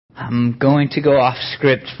I'm going to go off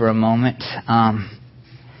script for a moment.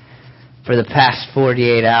 For the past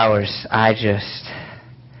 48 hours, I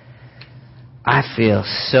feel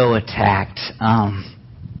so attacked.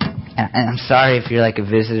 And I'm sorry if you're like a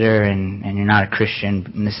visitor and you're not a Christian,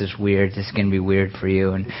 and this is weird. This is going to be weird for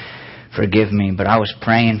you, and forgive me. But I was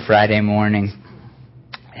praying Friday morning,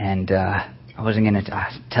 and I wasn't going to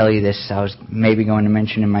tell you this. I was maybe going to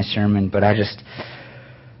mention in my sermon, but I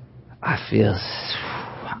feel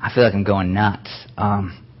like I'm going nuts.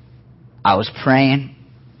 I was praying,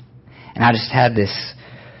 and I just had this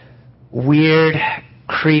weird,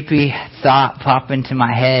 creepy thought pop into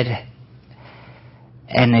my head.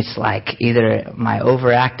 And it's like either my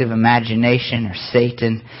overactive imagination or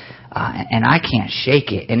Satan, and I can't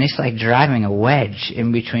shake it. And it's like driving a wedge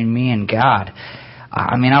in between me and God.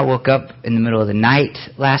 I woke up in the middle of the night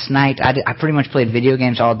last night. I pretty much played video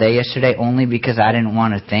games all day yesterday only because I didn't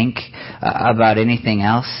want to think about anything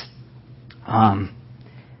else. And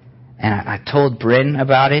I told Bryn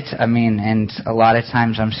about it. And a lot of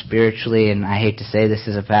times I'm spiritually, and I hate to say this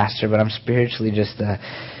as a pastor, but I'm spiritually just a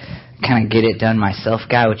kind of get it done myself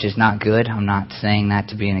guy, which is not good. I'm not saying that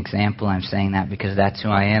to be an example. I'm saying that because that's who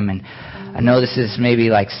I am. And I know this is maybe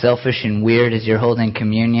like selfish and weird as you're holding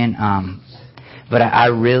communion. But I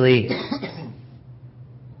really,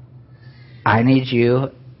 I need you,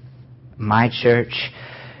 my church,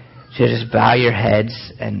 to just bow your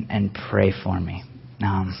heads and pray for me.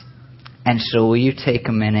 And so will you take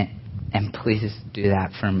a minute and please do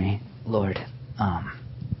that for me, Lord?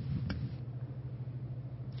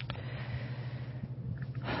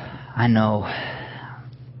 I know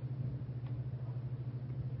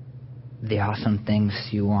the awesome things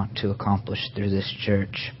you want to accomplish through this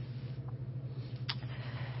church.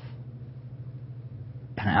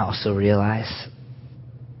 And I also realize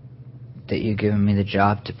that you've given me the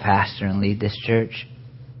job to pastor and lead this church.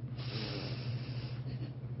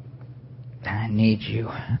 And I need you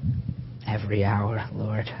every hour,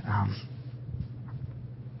 Lord.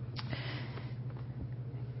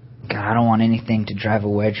 God, I don't want anything to drive a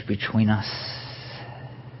wedge between us.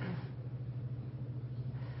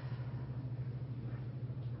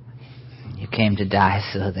 You came to die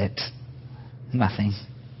so that nothing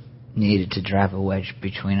needed to drive a wedge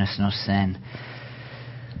between us. No sin,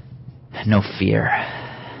 no fear,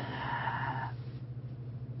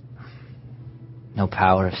 no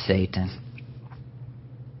power of Satan.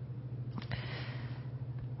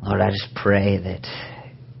 Lord, I just pray that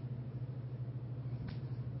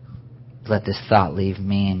let this thought leave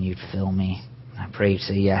me and you'd fill me. I pray you'd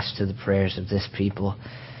say yes to the prayers of this people.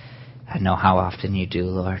 I know how often you do,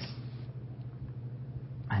 Lord.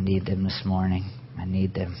 I need them this morning. I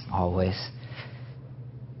need them always.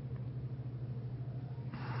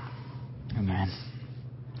 Amen.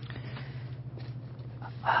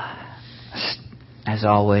 As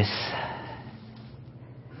always,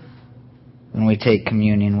 when we take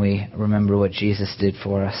communion, we remember what Jesus did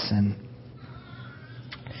for us, and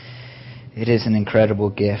it is an incredible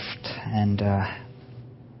gift. And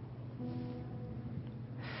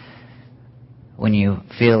when you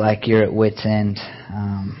feel like you're at wit's end,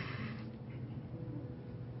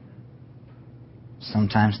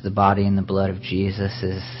 sometimes the body and the blood of Jesus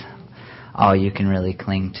is all you can really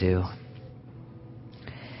cling to.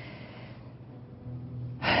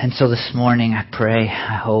 And so this morning I pray,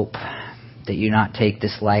 I hope that you not take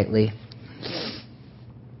this lightly,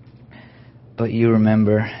 but you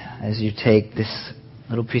remember as you take this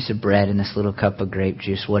little piece of bread and this little cup of grape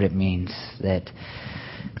juice what it means that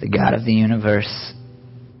the God of the universe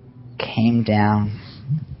came down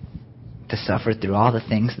to suffer through all the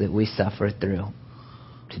things that we suffer through,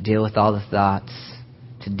 to deal with all the thoughts,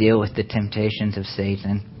 to deal with the temptations of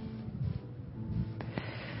Satan,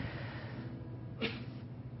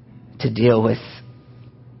 to deal with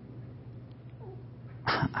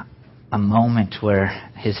a moment where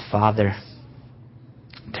his Father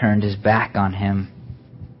turned his back on him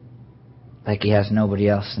like he has nobody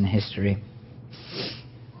else in history.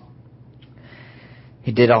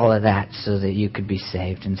 He did all of that so that you could be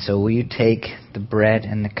saved. And so will you take the bread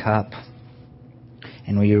and the cup,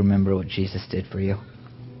 and will you remember what Jesus did for you?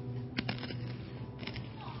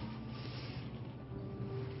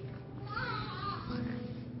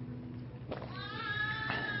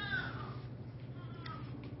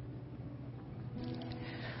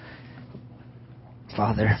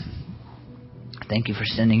 Father, thank you for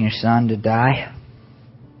sending your Son to die.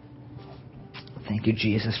 Thank you,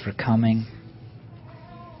 Jesus, for coming.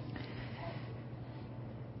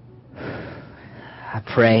 I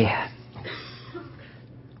pray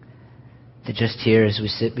that just here as we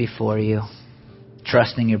sit before you,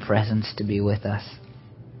 trusting your presence to be with us,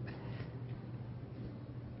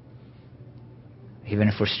 even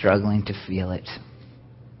if we're struggling to feel it.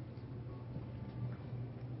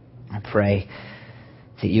 I pray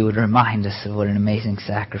that you would remind us of what an amazing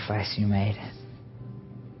sacrifice you made.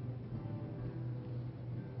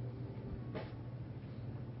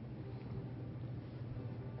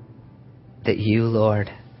 That you, Lord,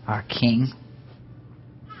 our King,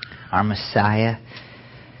 our Messiah,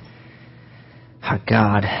 our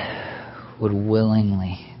God, would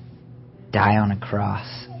willingly die on a cross,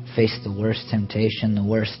 face the worst temptation, the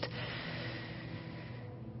worst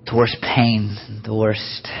pain, the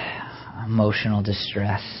worst emotional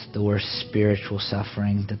distress, the worst spiritual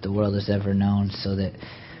suffering that the world has ever known, so that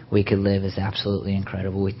we could live is absolutely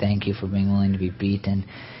incredible. We thank you for being willing to be beaten,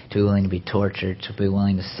 to be willing to be tortured, to be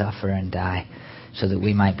willing to suffer and die, so that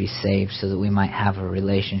we might be saved, so that we might have a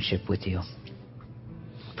relationship with you.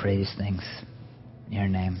 Pray these things in your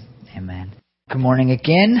name. Amen. Good morning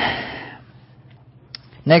again.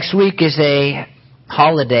 Next week is a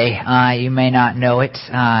holiday. You may not know it.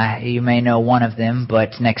 You may know one of them, but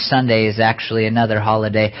next Sunday is actually another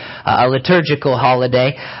holiday, a liturgical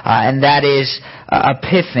holiday, and that is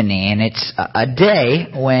Epiphany. And it's a day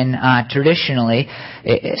when traditionally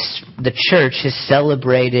the church has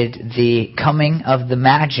celebrated the coming of the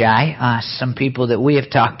Magi, some people that we have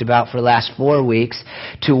talked about for the last 4 weeks,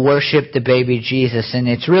 to worship the baby Jesus. And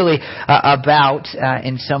it's really about,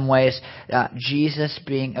 in some ways, Jesus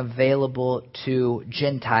being available to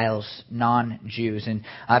Gentiles, non-Jews. And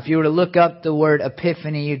if you were to look up the word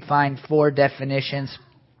Epiphany, you'd find 4 definitions.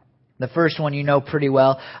 The first one you know pretty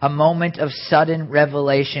well: a moment of sudden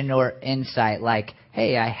revelation or insight, like,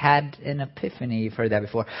 hey, I had an epiphany. You've heard that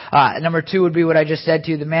before. Number 2 would be what I just said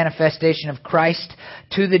to you, the manifestation of Christ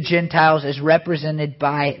to the Gentiles as represented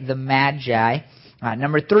by the Magi.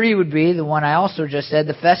 Number 3 would be the one I also just said,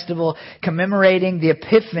 the festival commemorating the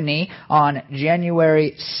Epiphany on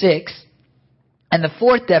January 6th. And the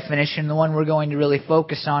 4th definition, the one we're going to really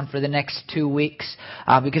focus on for the next 2 weeks,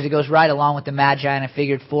 because it goes right along with the Magi, and I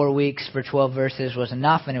figured 4 weeks for 12 verses was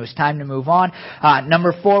enough, and it was time to move on.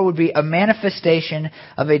 Number 4 would be a manifestation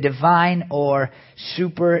of a divine or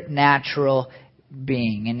supernatural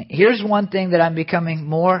being. And here's one thing that I'm becoming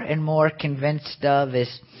more and more convinced of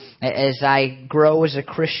is, as I grow as a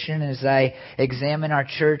Christian, as I examine our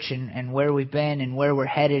church and where we've been and where we're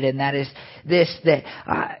headed, and that is this,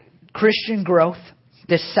 that Christian growth,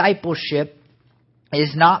 discipleship,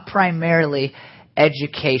 is not primarily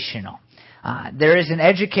educational. There is an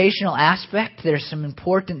educational aspect. There's some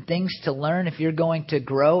important things to learn if you're going to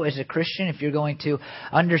grow as a Christian. If you're going to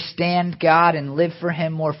understand God and live for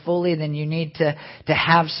Him more fully, then you need to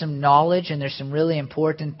have some knowledge, and there's some really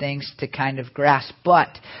important things to kind of grasp.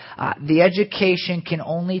 But the education can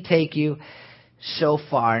only take you so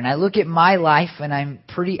far. And I look at my life, and I'm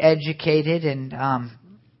pretty educated, and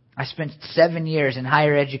I spent 7 years in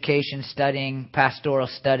higher education studying pastoral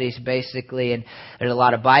studies, basically, and there's a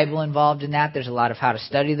lot of Bible involved in that. There's a lot of how to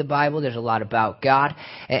study the Bible. There's a lot about God.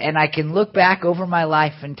 And I can look back over my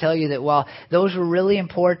life and tell you that while those were really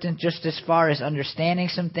important just as far as understanding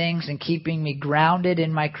some things and keeping me grounded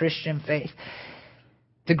in my Christian faith,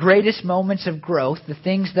 the greatest moments of growth, the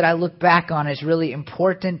things that I look back on as really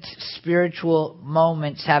important spiritual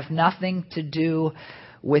moments, have nothing to do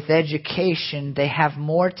with education. They have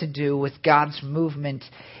more to do with God's movement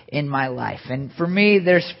in my life. And for me,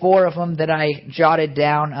 there's 4 of them that I jotted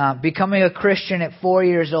down. Becoming a Christian at 4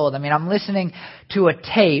 years old. I mean, I'm listening to a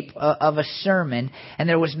tape of a sermon, and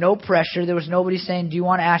there was no pressure. There was nobody saying, do you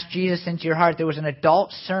want to ask Jesus into your heart? There was an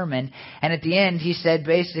adult sermon, and at the end, he said,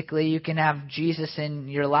 basically, you can have Jesus in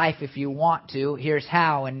your life if you want to. Here's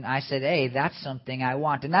how. And I said, hey, that's something I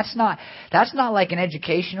want. And that's not like an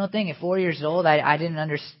educational thing. At 4 years old, I didn't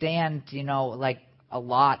understand, like a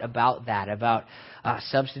lot about that, about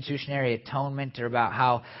substitutionary atonement, or about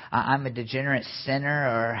how I'm a degenerate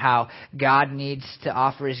sinner, or how God needs to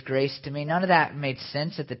offer His grace to me. None of that made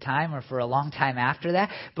sense at the time or for a long time after that.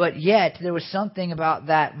 But yet, there was something about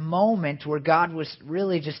that moment where God was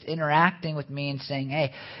really just interacting with me and saying,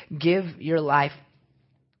 hey, give your life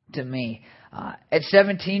to me. At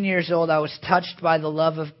 17 years old, I was touched by the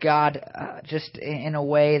love of God just in a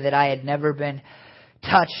way that I had never been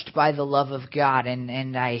touched by the love of God,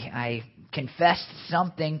 and I confessed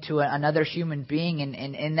something to another human being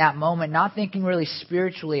in that moment, not thinking really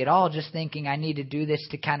spiritually at all, just thinking I need to do this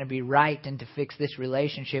to kind of be right and to fix this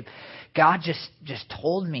relationship. God just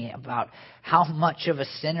told me about how much of a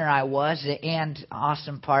sinner I was, and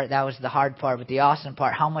awesome part, that was the hard part, but the awesome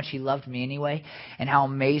part, how much He loved me anyway, and how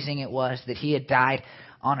amazing it was that He had died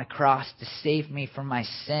on a cross to save me from my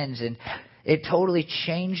sins. And it totally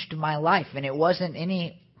changed my life. And it wasn't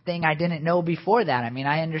any thing I didn't know before that. I mean,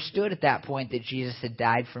 I understood at that point that Jesus had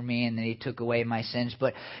died for me and that He took away my sins.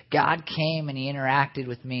 But God came and He interacted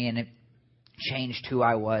with me, and it changed who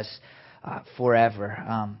I was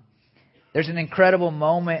forever. There's an incredible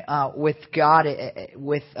moment with God,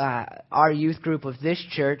 with our youth group of this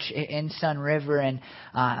church in Sun River, and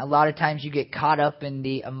a lot of times you get caught up in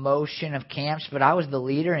the emotion of camps, but I was the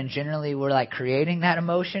leader, and generally we're like creating that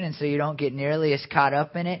emotion, and so you don't get nearly as caught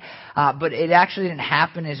up in it. But it actually didn't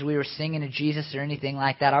happen as we were singing to Jesus or anything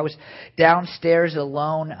like that. I was downstairs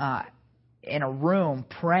alone in a room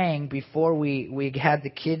praying before we had the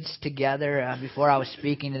kids together, before I was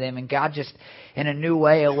speaking to them, and God just in a new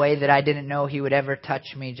way, a way that I didn't know He would ever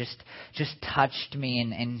touch me, just touched me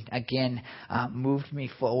and again moved me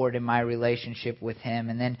forward in my relationship with Him.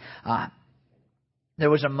 And then there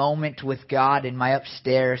was a moment with God in my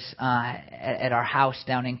upstairs at our house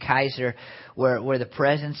down in Kaiser where the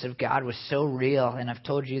presence of God was so real. And I've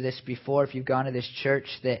told you this before, if you've gone to this church,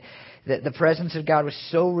 that the presence of God was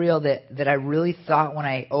so real that I really thought when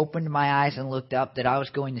I opened my eyes and looked up that I was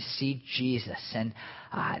going to see Jesus. And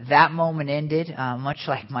that moment ended, much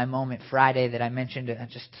like my moment Friday that I mentioned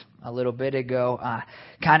just a little bit ago,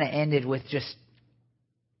 kind of ended with just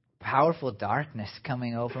powerful darkness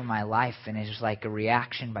coming over my life, and it was like a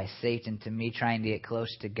reaction by Satan to me trying to get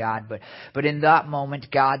close to God. But in that moment,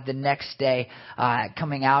 God, the next day,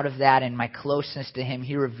 coming out of that and my closeness to Him,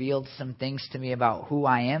 He revealed some things to me about who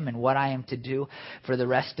I am and what I am to do for the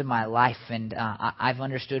rest of my life. And I've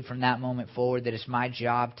understood from that moment forward that it's my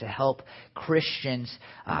job to help Christians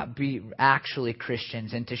be actually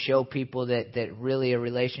Christians, and to show people that really a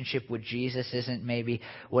relationship with Jesus isn't maybe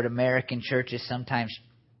what American churches sometimes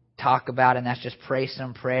talk about, and that's just pray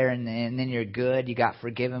some prayer and then you're good, you got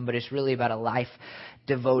forgiven. But it's really about a life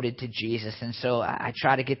devoted to Jesus. And so I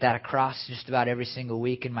try to get that across just about every single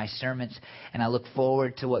week in my sermons, and I look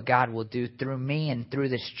forward to what God will do through me and through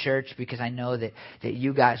this church, because I know that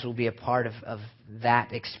you guys will be a part of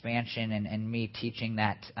that expansion and me teaching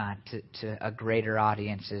that to a greater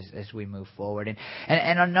audience as we move forward.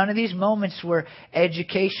 And none of these moments were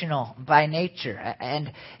educational by nature.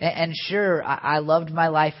 And sure, I loved my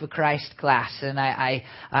Life of Christ class, and I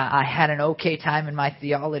had an okay time in my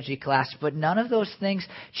theology class, but none of those things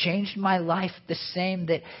changed my life the same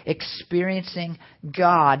that experiencing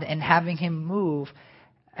God and having Him move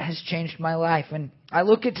has changed my life. And I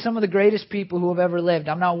look at some of the greatest people who have ever lived.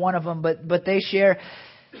 I'm not one of them, but they share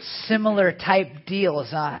similar type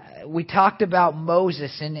deals. We talked about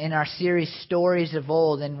Moses in our series Stories of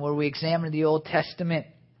Old, and where we examined the Old Testament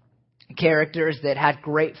characters that had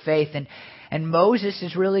great faith. And Moses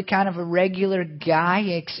is really kind of a regular guy,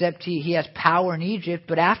 except he has power in Egypt.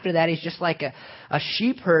 But after that, he's just like a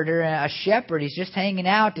sheep herder, a shepherd. He's just hanging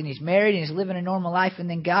out, and he's married, and he's living a normal life. And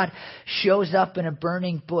then God shows up in a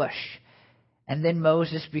burning bush. And then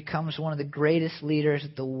Moses becomes one of the greatest leaders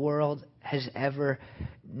that the world has ever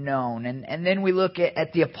known. And then we look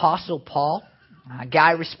at the Apostle Paul, a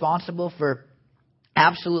guy responsible for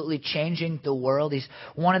absolutely changing the world. He's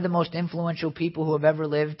one of the most influential people who have ever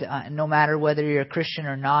lived. No matter whether you're a Christian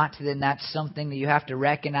or not, then that's something that you have to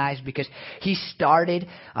recognize, because he started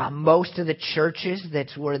most of the churches that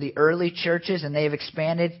were the early churches, and they have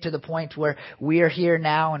expanded to the point where we are here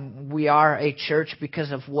now, and we are a church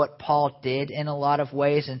because of what Paul did in a lot of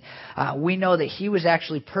ways. And we know that he was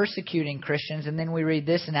actually persecuting Christians. And then we read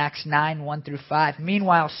this in Acts 9, 1 through 5.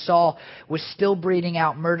 Meanwhile, Saul was still breathing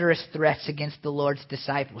out murderous threats against the Lord's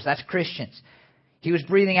disciples. That's Christians. He was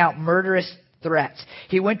breathing out murderous threats.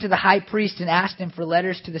 He went to the high priest and asked him for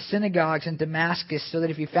letters to the synagogues in Damascus, so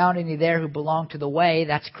that if he found any there who belonged to the way,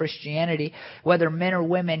 that's Christianity, whether men or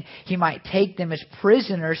women, he might take them as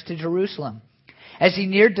prisoners to Jerusalem. As he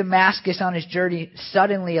neared Damascus on his journey,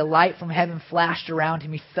 suddenly a light from heaven flashed around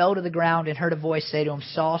him. He fell to the ground and heard a voice say to him,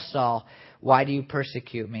 "Saul, Saul, why do you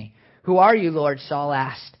persecute me?" "Who are you, Lord?" Saul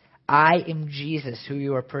asked. "I am Jesus, who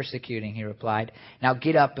you are persecuting," he replied. "Now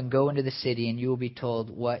get up and go into the city, and you will be told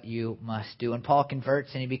what you must do." And Paul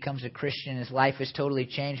converts, and he becomes a Christian. His life is totally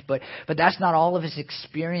changed. But that's not all of his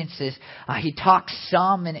experiences. He talks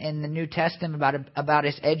some in the New Testament about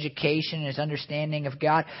his education and his understanding of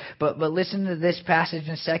God. But listen to this passage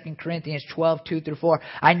in 2 Corinthians 12, 2 through 4.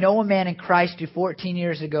 "I know a man in Christ who 14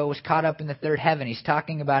 years ago was caught up in the third heaven." He's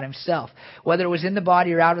talking about himself. "Whether it was in the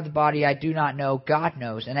body or out of the body, I do not know. God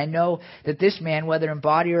knows. And I know know that this man, whether in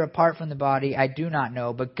body or apart from the body, I do not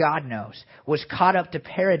know, but God knows, was caught up to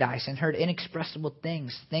paradise and heard inexpressible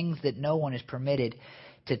things, things that no one is permitted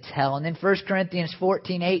to tell. And then 1 Corinthians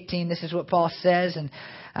 14:18, this is what Paul says, and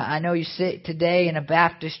I know you sit today in a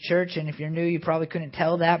Baptist church, and if you're new, you probably couldn't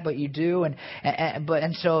tell that, but you do. And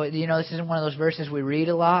so, this isn't one of those verses we read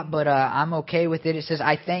a lot, but I'm okay with it. It says,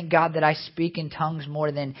 I thank God that I speak in tongues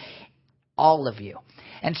more than all of you.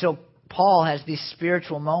 And so Paul has these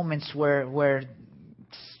spiritual moments where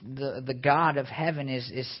the God of heaven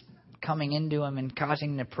is coming into him and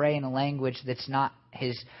causing him to pray in a language that's not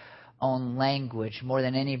his own language more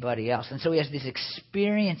than anybody else. And so he has these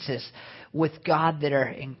experiences with God that are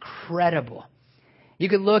incredible. You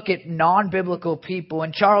could look at non-biblical people,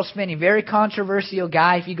 and Charles Finney, very controversial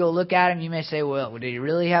guy. If you go look at him, you may say, well, did he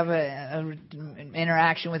really have an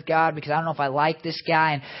interaction with God? Because I don't know if I like this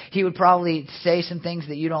guy. And he would probably say some things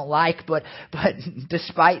that you don't like. But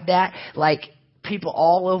despite that, people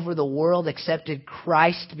all over the world accepted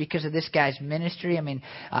Christ because of this guy's ministry. I mean,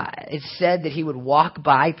 it's said that he would walk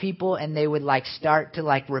by people and they would start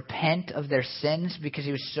to repent of their sins because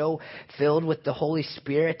he was so filled with the Holy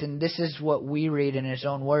Spirit. And this is what we read in his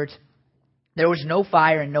own words. There was no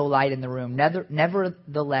fire and no light in the room.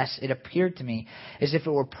 Nevertheless, it appeared to me as if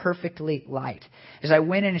it were perfectly light. As I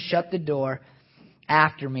went in and shut the door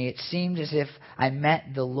after me, it seemed as if I met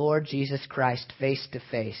the Lord Jesus Christ face to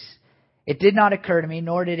face. It did not occur to me,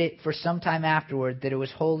 nor did it for some time afterward, that it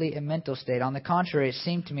was wholly a mental state. On the contrary, it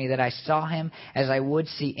seemed to me that I saw him as I would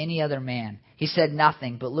see any other man. He said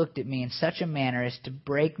nothing, but looked at me in such a manner as to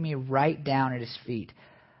break me right down at his feet.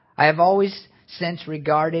 I have always since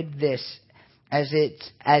regarded this as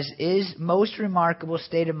is most remarkable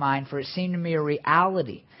state of mind, for it seemed to me a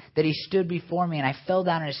reality that he stood before me, and I fell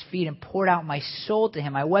down at his feet and poured out my soul to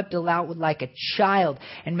him. I wept aloud like a child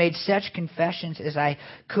and made such confessions as I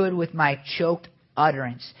could with my choked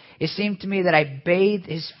utterance. It seemed to me that I bathed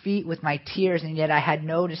his feet with my tears, and yet I had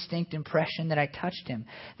no distinct impression that I touched him,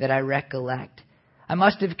 that I recollect. I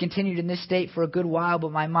must have continued in this state for a good while,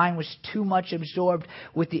 but my mind was too much absorbed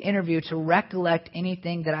with the interview to recollect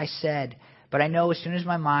anything that I said. But I know as soon as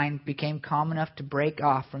my mind became calm enough to break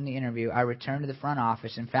off from the interview, I returned to the front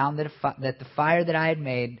office and found that the fire that I had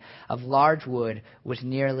made of large wood was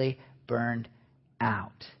nearly burned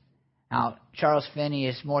out. Now, Charles Finney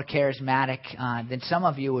is more charismatic than some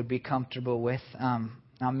of you would be comfortable with.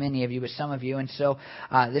 Not many of you, but some of you. And so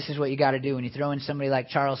this is what you got to do. When you throw in somebody like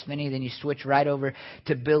Charles Finney, then you switch right over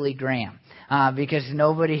to Billy Graham. Because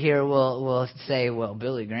nobody here will say, well,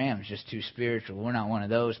 Billy Graham is just too spiritual. We're not one of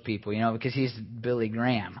those people, because he's Billy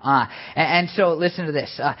Graham. And so listen to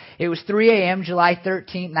this. It was 3 a.m., July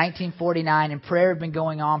 13th, 1949, and prayer had been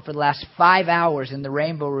going on for the last 5 hours in the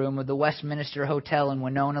Rainbow Room of the Westminster Hotel in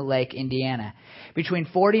Winona Lake, Indiana. Between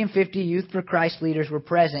 40 and 50 Youth for Christ leaders were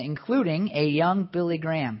present, including a young Billy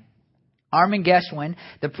Graham. Armin Geswin,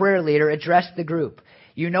 the prayer leader, addressed the group.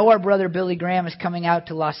 You know our brother Billy Graham is coming out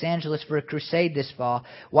to Los Angeles for a crusade this fall.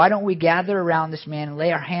 Why don't we gather around this man and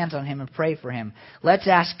lay our hands on him and pray for him? Let's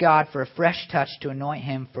ask God for a fresh touch to anoint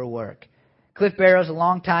him for work. Cliff Barrows, a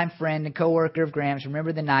longtime friend and co-worker of Graham's,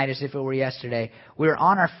 remembered the night as if it were yesterday. We were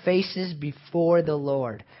on our faces before the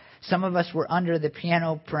Lord. Some of us were under the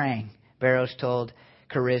piano praying, Barrows told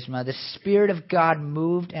Charisma. The Spirit of God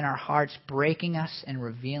moved in our hearts, breaking us and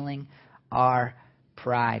revealing our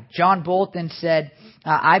pride. John Bolton said,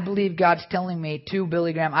 I believe God's telling me, to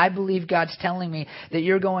Billy Graham, I believe God's telling me that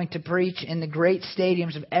you're going to preach in the great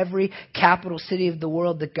stadiums of every capital city of the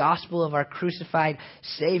world the gospel of our crucified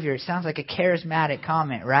Savior. It sounds like a charismatic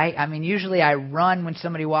comment, right? I mean, usually I run when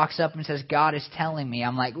somebody walks up and says, God is telling me.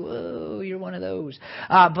 I'm like, whoa, you're one of those.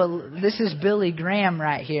 But this is Billy Graham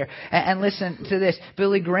right here. And listen to this.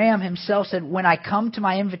 Billy Graham himself said, when I come to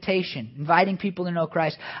my invitation, inviting people to know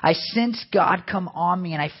Christ, I sense God come on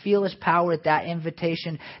me, and I feel His power at that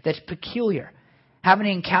invitation that's peculiar. Having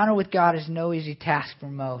an encounter with God is no easy task for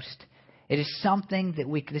most. It is something that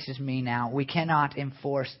this is me now, we cannot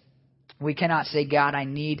enforce. We cannot say, God, I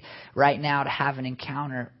need right now to have an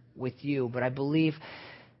encounter with you. But I believe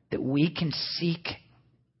that we can seek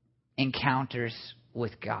encounters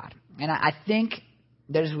with God. And I think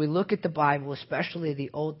that as we look at the Bible, especially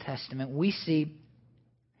the Old Testament, we see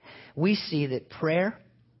that prayer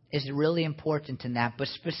is really important in that, but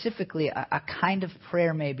specifically a kind of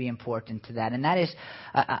prayer may be important to that, and that is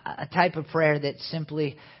a type of prayer that's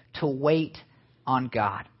simply to wait on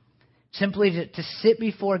God. Simply to sit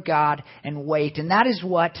before God and wait. And that is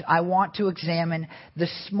what I want to examine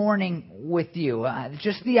this morning with you.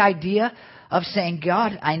 Just the idea of saying,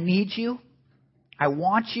 God, I need you. I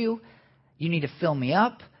want you. You need to fill me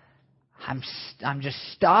up. I'm just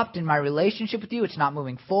stopped in my relationship with you. It's not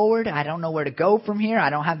moving forward. I don't know where to go from here. I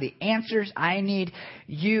don't have the answers. I need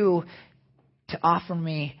you to offer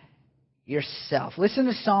me yourself. Listen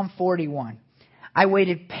to Psalm 41. I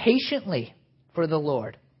waited patiently for the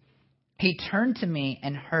Lord. He turned to me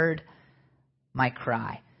and heard my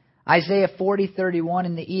cry. Isaiah 40:31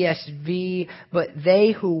 in the ESV, but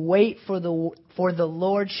they who wait for the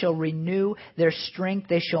Lord shall renew their strength.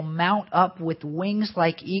 They shall mount up with wings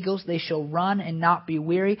like eagles. They shall run and not be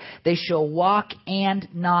weary. They shall walk and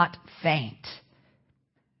not faint.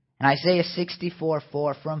 And Isaiah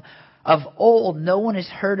 64:4, from of old no one has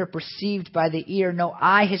heard or perceived by the ear, no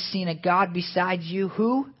eye has seen a God besides you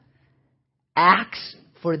who acts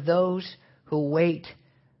for those who wait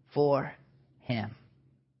for Him.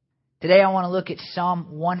 Today I want to look at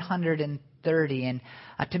Psalm 130, and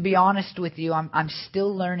to be honest with you, I'm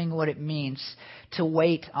still learning what it means to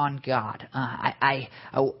wait on God. I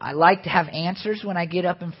like to have answers when I get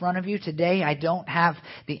up in front of you. Today I don't have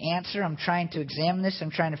the answer. I'm trying to examine this. I'm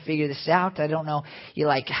trying to figure this out. I don't know,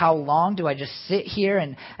 how long do I just sit here?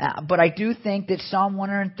 But I do think that Psalm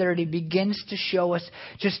 130 begins to show us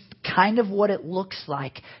just kind of what it looks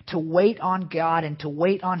like to wait on God and to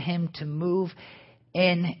wait on Him to move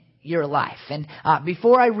in your life. And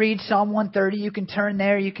before I read Psalm 130, you can turn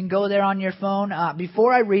there, you can go there on your phone.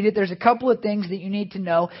 Before I read it, there's a couple of things that you need to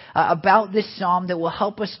know about this psalm that will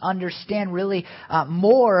help us understand really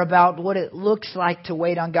more about what it looks like to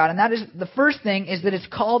wait on God. And that is, the first thing is that it's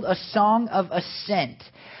called a song of ascent.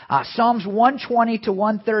 Psalms 120 to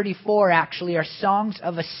 134 actually are songs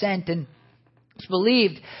of ascent, and it's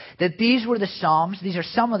believed that these were the Psalms, these are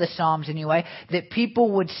some of the Psalms anyway, that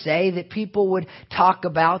people would say, that people would talk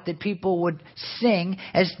about, that people would sing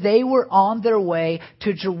as they were on their way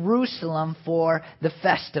to Jerusalem for the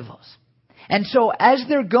festivals. And so as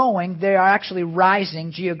they're going, they are actually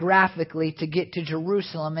rising geographically to get to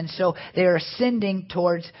Jerusalem. And so they are ascending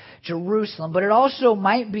towards Jerusalem. But it also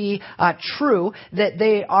might be true that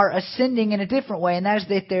they are ascending in a different way, and that is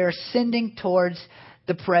that they are ascending towards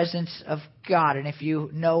the presence of God. And if you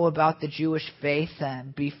know about the Jewish faith,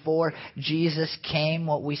 before Jesus came,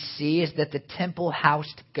 what we see is that the temple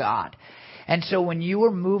housed God. And so when you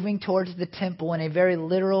were moving towards the temple in a very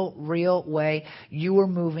literal, real way, you were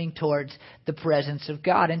moving towards the presence of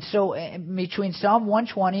God. And so between Psalm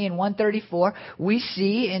 120 and 134, we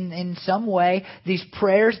see in some way these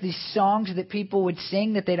prayers, these songs that people would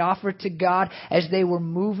sing, that they'd offer to God as they were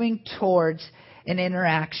moving towards an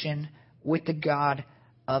interaction with the God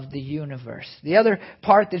of the universe. The other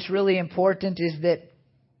part that's really important is that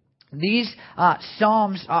these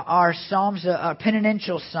psalms are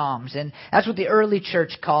penitential psalms, and that's what the early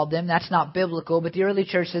church called them. That's not biblical, but the early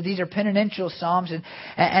church said these are penitential psalms,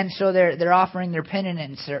 and so they're offering their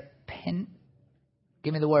penitence.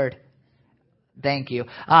 Give me the word. Thank you.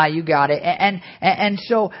 You got it. And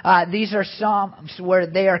so these are psalms where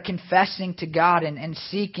they are confessing to God and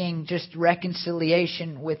seeking just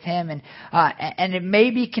reconciliation with Him. And it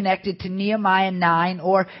may be connected to Nehemiah 9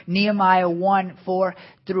 or Nehemiah 1, 4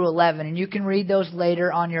 through 11. And you can read those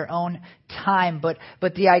later on your own time. But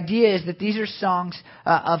the idea is that these are songs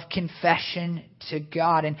of confession to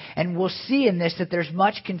God. And we'll see in this that there's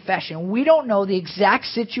much confession. We don't know the exact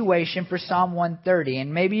situation for Psalm 130.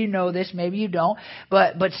 And maybe you know this, maybe you don't.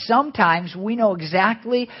 But sometimes we know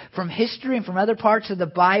exactly from history and from other parts of the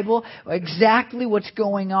Bible exactly what's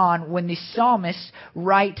going on when the psalmists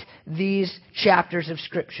write these chapters of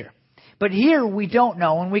Scripture. But here we don't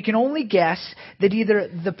know, and we can only guess that either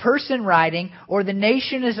the person writing or the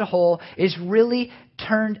nation as a whole has really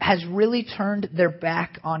turned their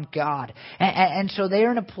back on God. And so they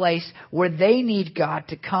are in a place where they need God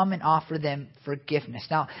to come and offer them forgiveness.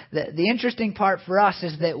 Now, the interesting part for us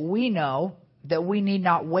is that we know that we need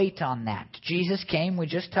not wait on that. Jesus came, we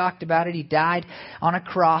just talked about it. He died on a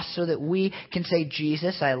cross so that we can say,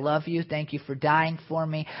 Jesus, I love you. Thank you for dying for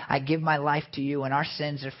me. I give my life to you, and our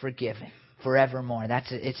sins are forgiven forevermore.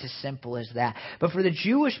 It's as simple as that. But for the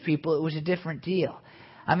Jewish people, it was a different deal.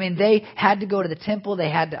 I mean, they had to go to the temple.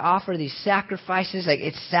 They had to offer these sacrifices.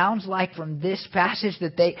 It sounds like from this passage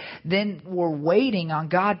that they then were waiting on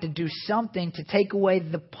God to do something to take away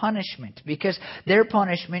the punishment, because their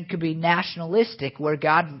punishment could be nationalistic, where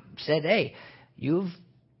God said, hey, you've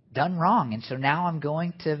done wrong, and so now I'm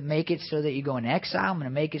going to make it so that you go in exile. I'm going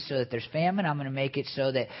to make it so that there's famine. I'm going to make it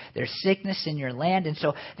so that there's sickness in your land. And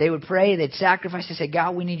so they would pray, they'd sacrifice, they say,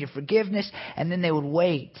 God, we need your forgiveness. And then they would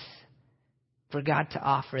wait for God to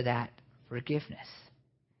offer that forgiveness.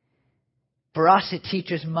 For us, it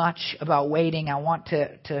teaches much about waiting. I want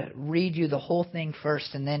to read you the whole thing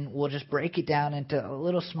first, and then we'll just break it down into a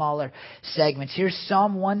little smaller segments. Here's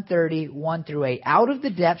Psalm 130, 1 through 8. Out of the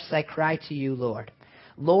depths I cry to you, Lord.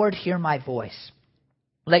 Lord, hear my voice.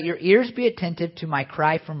 Let your ears be attentive to my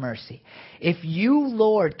cry for mercy. If you,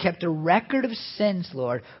 Lord, kept a record of sins,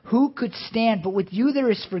 Lord, who could stand? But with you there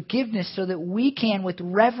is forgiveness, so that we can with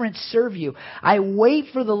reverence serve you. I wait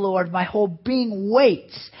for the Lord, my whole being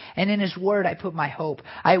waits, and in His word I put my hope.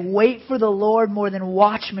 I wait for the Lord more than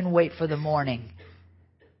watchmen wait for the morning.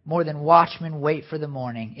 More than watchmen wait for the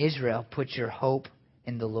morning. Israel, put your hope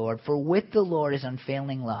in the Lord. For with the Lord is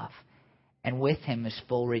unfailing love, and with Him is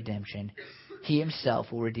full redemption. He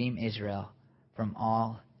Himself will redeem Israel from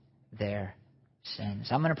all their sins.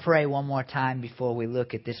 I'm going to pray one more time before we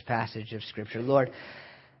look at this passage of Scripture. Lord,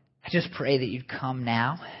 I just pray that You'd come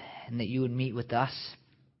now and that You would meet with us.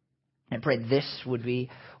 And I pray this would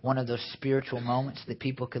be one of those spiritual moments that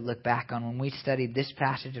people could look back on when we studied this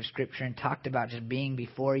passage of Scripture and talked about just being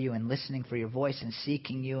before You and listening for Your voice and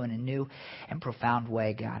seeking You in a new and profound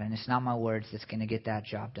way, God. And it's not my words that's going to get that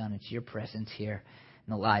job done. It's Your presence here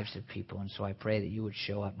in the lives of people. And so I pray that You would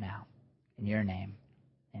show up now. In Your name,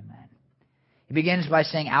 amen. He begins by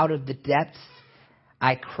saying, out of the depths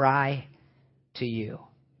I cry to You.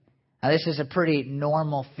 Now, this is a pretty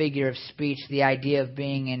normal figure of speech, the idea of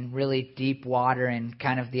being in really deep water and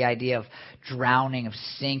kind of the idea of drowning, of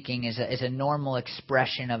sinking, is a normal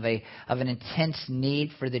expression of an intense need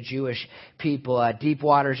for the Jewish people. Deep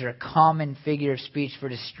waters are a common figure of speech for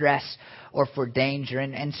distress or for danger.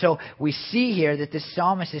 And so we see here that the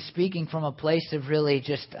psalmist is speaking from a place of really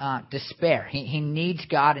just despair. He needs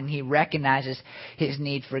God, and he recognizes his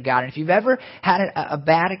need for God. And if you've ever had a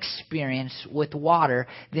bad experience with water,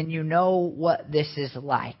 then you know what this is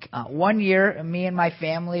like. One year, me and my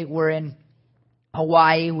family were in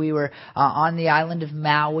Hawaii. We were on the island of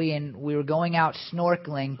Maui, and we were going out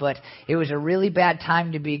snorkeling, but it was a really bad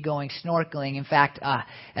time to be going snorkeling. In fact,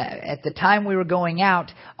 at the time we were going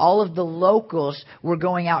out, all of the locals were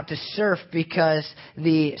going out to surf because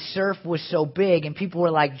the surf was so big and people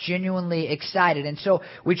were like genuinely excited. And so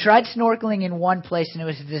we tried snorkeling in one place, and it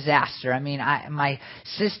was a disaster. I mean, my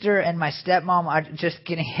sister and my stepmom are just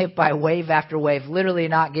getting hit by wave after wave, literally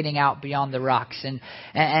not getting out beyond the rocks.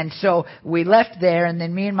 And so we left there, and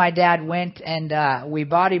then me and my dad went and we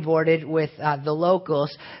bodyboarded with the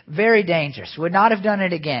locals. Very dangerous. Would not have done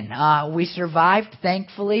it again. We survived,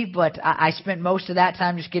 thankfully, but I spent most of that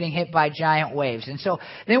time just getting hit by giant waves. And so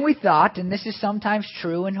then we thought, and this is sometimes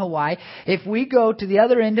true in Hawaii, if we go to the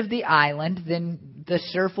other end of the island, then the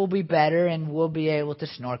surf will be better and we'll be able to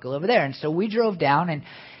snorkel over there. And so we drove down,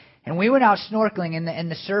 and we went out snorkeling, and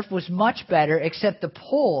the surf was much better, except the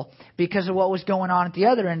pull, because of what was going on at the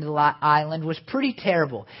other end of the island, was pretty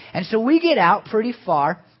terrible. And so we get out pretty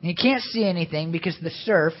far, and you can't see anything because the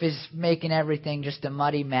surf is making everything just a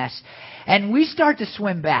muddy mess. And we start to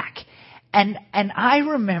swim back. And I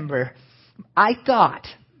remember, I thought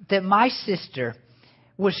that my sister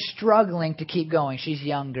was struggling to keep going. She's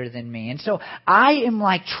younger than me. And so I am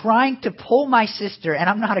like trying to pull my sister, and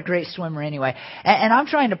I'm not a great swimmer anyway, and I'm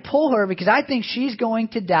trying to pull her because I think she's going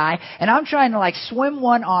to die, and I'm trying to like swim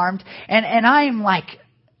one-armed, and I am like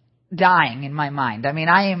dying in my mind. I mean,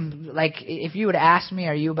 I am like, if you would ask me,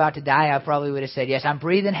 are you about to die? I probably would have said yes. I'm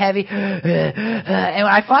breathing heavy. And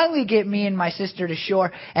I finally get me and my sister to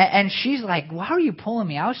shore, and she's like, why are you pulling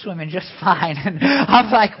me? I was swimming just fine. And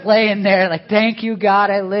I'm like laying there like, thank you, God,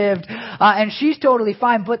 I lived. And she's totally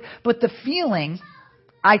fine. But the feeling,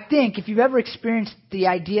 I think, if you've ever experienced the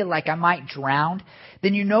idea like I might drown,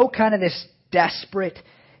 then you know kind of this desperate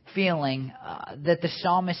feeling that the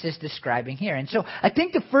psalmist is describing here. And so I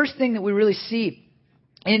think the first thing that we really see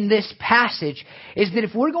in this passage is that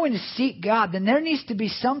if we're going to seek God, then there needs to be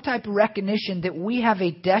some type of recognition that we have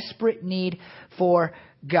a desperate need for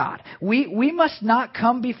God. We must not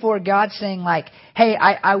come before God saying like, hey,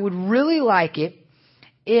 I would really like it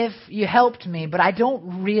if you helped me, but I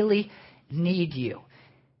don't really need you.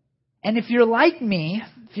 And if you're like me,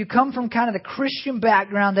 if you come from kind of the Christian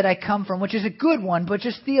background that I come from, which is a good one, but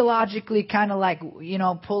just theologically kind of like, you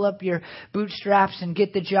know, pull up your bootstraps and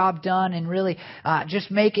get the job done and really just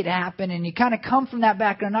make it happen, and you kind of come from that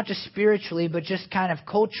background, not just spiritually, but just kind of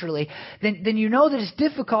culturally, then you know that it's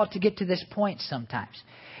difficult to get to this point sometimes.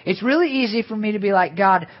 It's really easy for me to be like,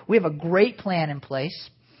 God, we have a great plan in place.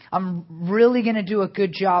 I'm really going to do a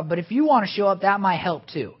good job, but if you want to show up, that might help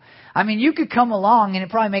too. I mean, you could come along and it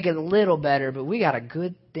probably make it a little better, but we got a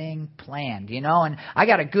good thing planned, and I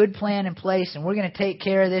got a good plan in place, and we're going to take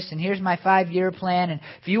care of this, and here's my 5-year plan, and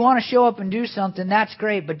if you want to show up and do something, that's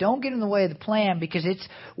great, but don't get in the way of the plan because it's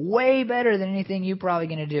way better than anything you're probably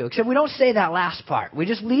going to do. Except we don't say that last part. We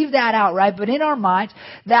just leave that out, right? But in our minds,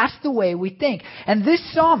 that's the way we think. And this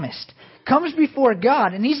psalmist comes before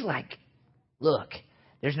God, and he's like, look,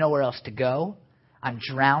 there's nowhere else to go. I'm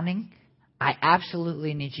drowning. I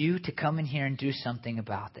absolutely need you to come in here and do something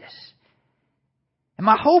about this. And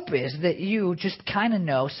my hope is that you just kind of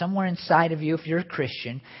know somewhere inside of you, if you're a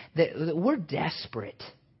Christian, that we're desperate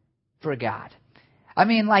for God. I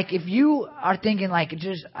mean, like, if you are thinking, like,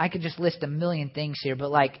 I could just list a million things here, but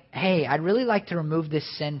like, hey, I'd really like to remove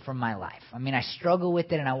this sin from my life. I mean, I struggle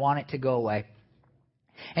with it and I want it to go away.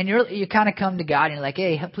 And you kind of come to God and you're like,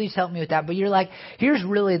 hey, please help me with that. But you're like, here's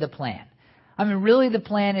really the plan. I mean, really the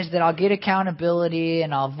plan is that I'll get accountability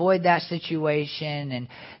and I'll avoid that situation. And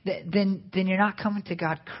then you're not coming to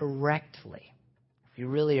God correctly if you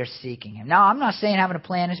really are seeking Him. Now, I'm not saying having a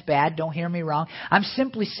plan is bad. Don't hear me wrong. I'm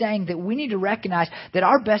simply saying that we need to recognize that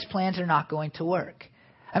our best plans are not going to work.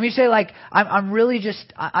 I mean, you say, like,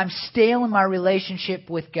 I'm stale in my relationship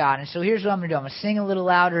with God. And so here's what I'm going to do. I'm going to sing a little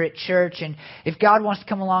louder at church. And if God wants to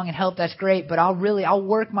come along and help, that's great. But I'll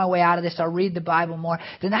work my way out of this. I'll read the Bible more.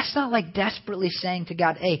 Then that's not like desperately saying to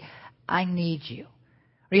God, hey, I need you.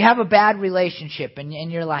 Or you have a bad relationship and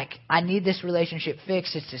you're like, I need this relationship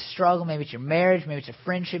fixed. It's a struggle. Maybe it's your marriage. Maybe it's a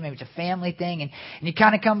friendship. Maybe it's a family thing. And you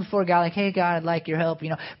kind of come before God like, hey, God, I'd like your help,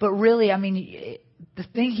 But really, I mean, the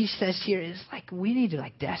thing he says here is like we need to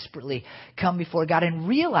like desperately come before God and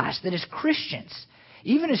realize that as Christians,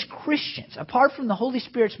 even as Christians, apart from the Holy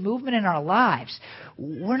Spirit's movement in our lives,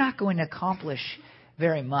 we're not going to accomplish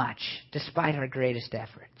very much despite our greatest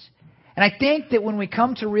efforts. And I think that when we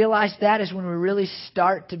come to realize that is when we really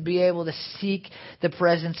start to be able to seek the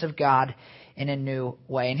presence of God in a new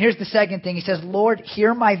way. And here's the second thing. He says, Lord,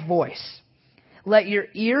 hear my voice. Let your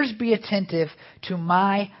ears be attentive to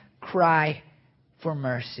my cry for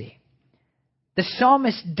mercy. The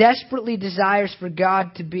psalmist desperately desires for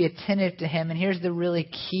God to be attentive to him. And here's the really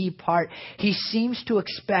key part. He seems to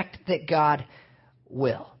expect that God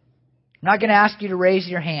will. I'm not going to ask you to raise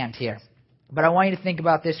your hand here, but I want you to think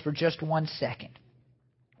about this for just 1 second.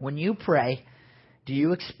 When you pray, do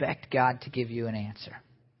you expect God to give you an answer?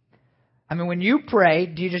 I mean, when you pray,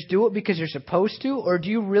 do you just do it because you're supposed to? Or do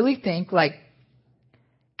you really think, like,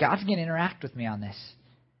 God's going to interact with me on this?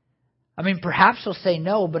 I mean, perhaps he'll say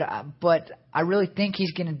no, but I really think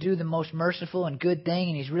he's going to do the most merciful and good thing,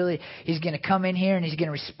 and he's going to come in here and he's going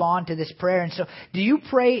to respond to this prayer. And so, do you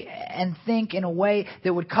pray and think in a way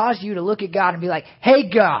that would cause you to look at God and be like,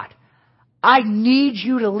 hey, God, I need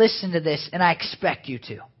you to listen to this, and I expect you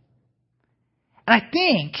to. And I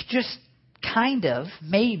think, just kind of,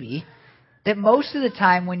 maybe, that most of the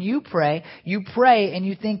time when you pray and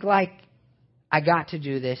you think like, I got to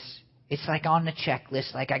do this. It's like on the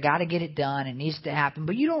checklist, like I got to get it done. It needs to happen.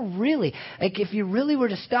 But you don't really, like if you really were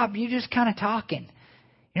to stop, you're just kind of talking.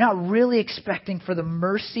 You're not really expecting for the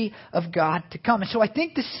mercy of God to come. And so I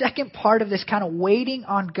think the second part of this kind of waiting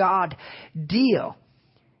on God deal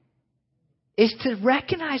is to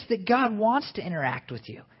recognize that God wants to interact with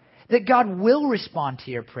you. That God will respond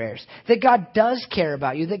to your prayers. That God does care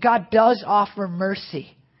about you. That God does offer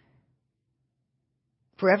mercy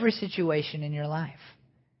for every situation in your life.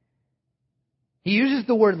 He uses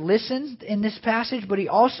the word listen in this passage, but he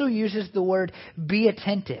also uses the word be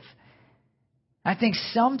attentive. I think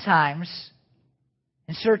sometimes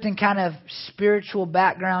in certain kind of spiritual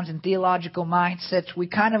backgrounds and theological mindsets, we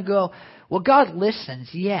kind of go, well, God listens,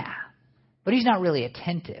 yeah, but he's not really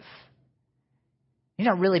attentive. He's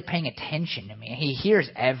not really paying attention to me. He hears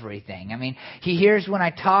everything. I mean, he hears when I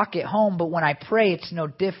talk at home, but when I pray, it's no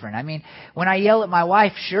different. I mean, when I yell at my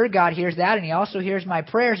wife, sure, God hears that, and he also hears my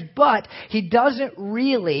prayers, but he doesn't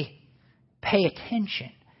really pay attention.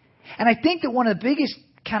 And I think that one of the biggest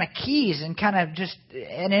kind of keys and kind of just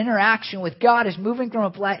an interaction with God is moving from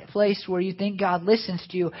a place where you think God listens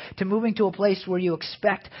to you to moving to a place where you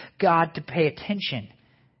expect God to pay attention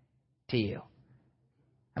to you.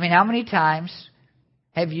 I mean, how many times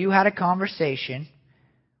have you had a conversation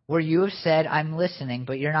where you have said, I'm listening,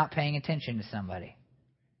 but you're not paying attention to somebody?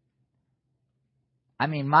 I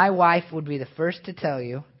mean, my wife would be the first to tell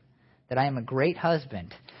you that I am a great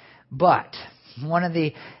husband. But one of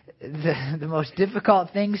the most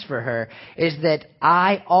difficult things for her is that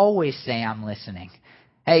I always say I'm listening.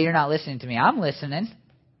 Hey, you're not listening to me. I'm listening.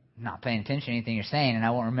 I'm not paying attention to anything you're saying, and I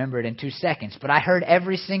won't remember it in 2 seconds. But I heard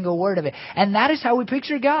every single word of it. And that is how we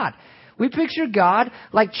picture God. We picture God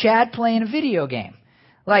like Chad playing a video game.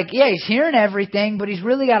 Like, yeah, he's hearing everything, but he's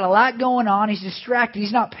really got a lot going on. He's distracted.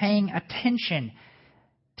 He's not paying attention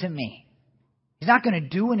to me. He's not going to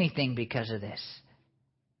do anything because of this.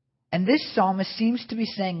 And this psalmist seems to be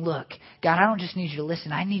saying, look, God, I don't just need you to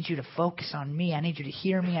listen. I need you to focus on me. I need you to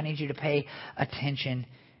hear me. I need you to pay attention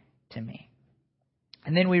to me.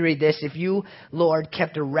 And then we read this, if you, Lord,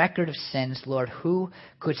 kept a record of sins, Lord, who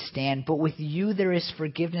could stand? But with you there is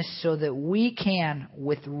forgiveness so that we can,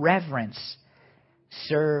 with reverence,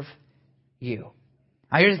 serve you.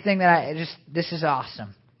 Now here's the thing that this is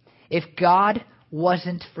awesome. If God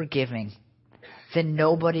wasn't forgiving, then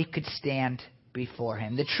nobody could stand before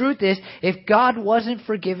Him. The truth is, if God wasn't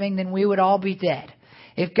forgiving, then we would all be dead.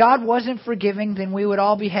 If God wasn't forgiving, then we would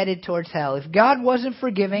all be headed towards hell. If God wasn't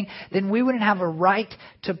forgiving, then we wouldn't have a right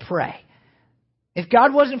to pray. If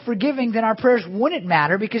God wasn't forgiving, then our prayers wouldn't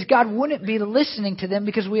matter because God wouldn't be listening to them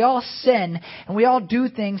because we all sin and we all do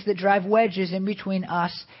things that drive wedges in between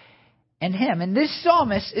us and Him. And this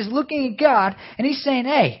psalmist is looking at God and he's saying,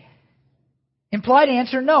 hey, implied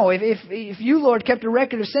answer, no. If you, Lord, kept a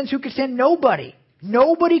record of sins, who could stand? Nobody.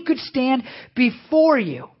 Nobody could stand before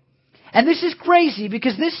you. And this is crazy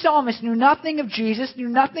because this psalmist knew nothing of Jesus, knew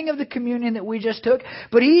nothing of the communion that we just took.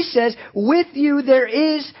 But he says, with you there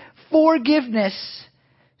is forgiveness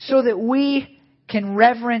so that we can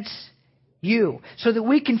reverence you, so that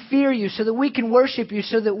we can fear you, so that we can worship you,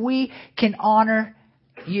 so that we can honor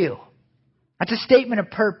you. That's a statement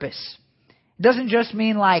of purpose. It doesn't just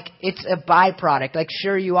mean like it's a byproduct. Like,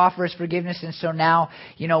 sure, you offer us forgiveness, and so now,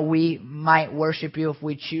 we might worship you if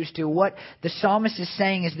we choose to. What the psalmist is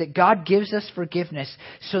saying is that God gives us forgiveness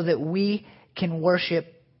so that we can worship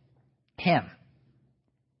Him.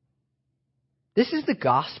 This is the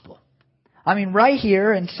gospel. I mean, right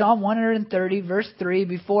here in Psalm 130, verse 3,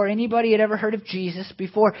 before anybody had ever heard of Jesus,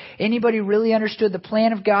 before anybody really understood the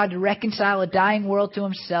plan of God to reconcile a dying world to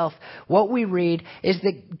Himself, what we read is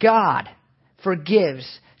that God forgives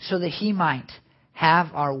so that He might have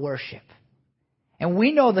our worship. And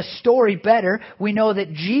we know the story better. We know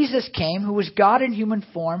that Jesus came, who was God in human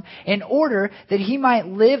form, in order that He might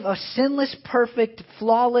live a sinless, perfect,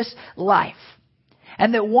 flawless life.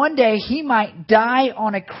 And that one day He might die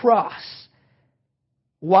on a cross.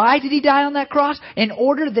 Why did He die on that cross? In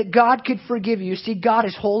order that God could forgive you. See, God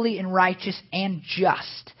is holy and righteous and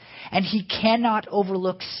just. And He cannot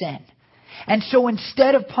overlook sin. And so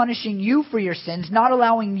instead of punishing you for your sins, not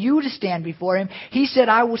allowing you to stand before Him, He said,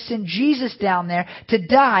 I will send Jesus down there to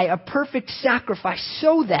die a perfect sacrifice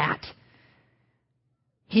so that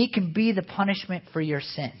He can be the punishment for your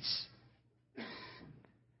sins.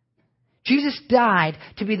 Jesus died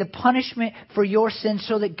to be the punishment for your sins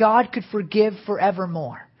so that God could forgive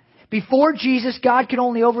forevermore. Before Jesus, God could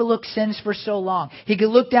only overlook sins for so long. He could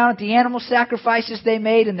look down at the animal sacrifices they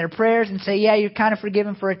made and their prayers and say, yeah, you're kind of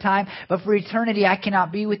forgiven for a time, but for eternity I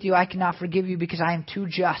cannot be with you, I cannot forgive you because I am too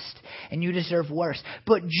just and you deserve worse.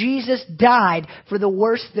 But Jesus died for the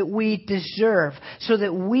worst that we deserve so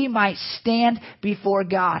that we might stand before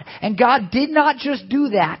God. And God did not just do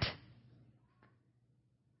that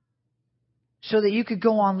so that you could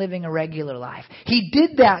go on living a regular life. He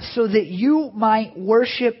did that so that you might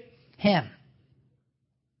worship Him.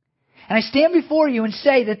 And I stand before you and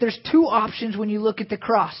say that there's two options when you look at the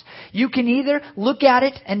cross. You can either look at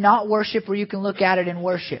it and not worship, or you can look at it and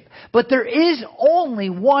worship. But there is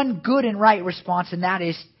only one good and right response, and that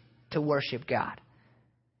is to worship God.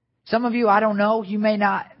 Some of you, I don't know, you may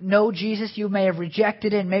not know Jesus, you may have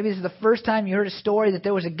rejected it, and maybe this is the first time you heard a story that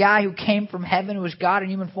there was a guy who came from heaven, who was God in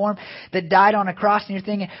human form, that died on a cross, and you're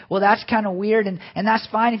thinking, well, that's kind of weird, and that's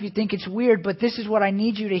fine if you think it's weird, but this is what I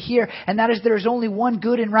need you to hear, and that is there is only one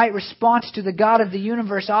good and right response to the God of the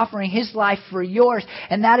universe offering His life for yours,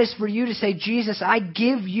 and that is for you to say, Jesus, I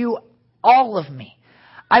give you all of me.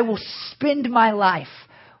 I will spend my life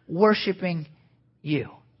worshiping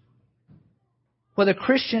you. Whether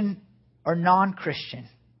Christian or non-Christian,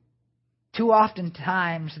 too often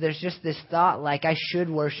times there's just this thought like I should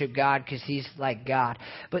worship God because He's like God.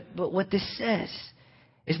 But what this says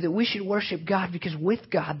is that we should worship God because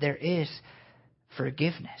with God there is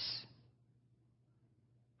forgiveness.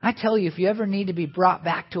 I tell you, if you ever need to be brought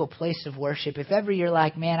back to a place of worship, if ever you're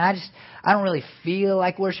like, man, I don't really feel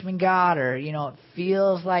like worshiping God, or it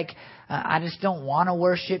feels like I just don't want to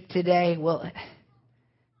worship today, well,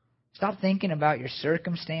 stop thinking about your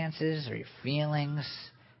circumstances or your feelings.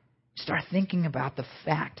 Start thinking about the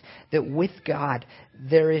fact that with God,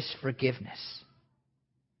 there is forgiveness.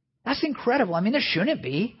 That's incredible. I mean, there shouldn't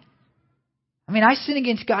be. I mean, I sin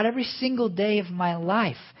against God every single day of my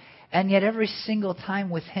life. And yet every single time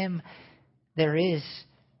with Him, there is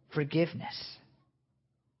forgiveness.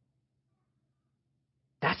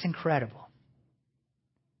 That's incredible.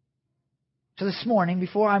 So this morning,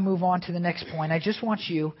 before I move on to the next point, I just want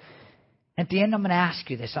you, at the end I'm going to ask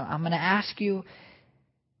you this. I'm going to ask you,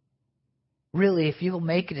 really, if you'll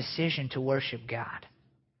make a decision to worship God.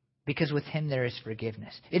 Because with Him there is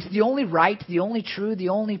forgiveness. It's the only right, the only true, the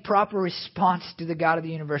only proper response to the God of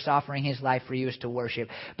the universe offering His life for you is to worship.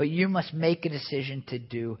 But you must make a decision to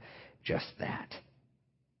do just that.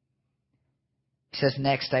 He says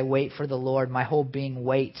next, I wait for the Lord. My whole being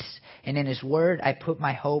waits. And in His word I put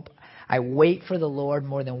my hope. I wait for the Lord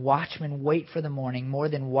more than watchmen wait for the morning. More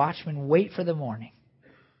than watchmen wait for the morning.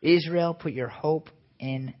 Israel, put your hope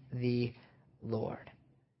in the Lord.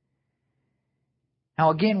 Now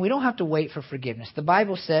again, we don't have to wait for forgiveness. The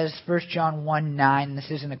Bible says, 1 John 1:9, this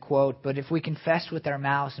isn't a quote, but if we confess with our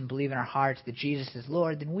mouths and believe in our hearts that Jesus is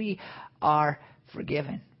Lord, then we are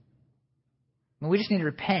forgiven. I mean, we just need to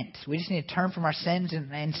repent. We just need to turn from our sins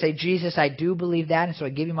and say, Jesus, I do believe that, and so I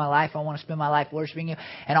give you my life. I want to spend my life worshiping you.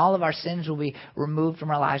 And all of our sins will be removed from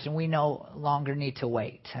our lives, and we no longer need to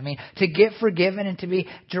wait. I mean, to get forgiven and to be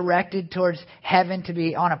directed towards heaven, to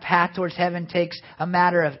be on a path towards heaven, takes a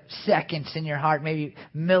matter of seconds in your heart, maybe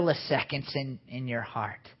milliseconds in your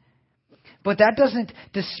heart. But that doesn't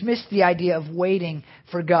dismiss the idea of waiting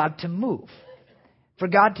for God to move, for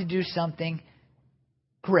God to do something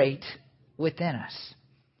great within us.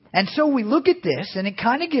 And so we look at this, and it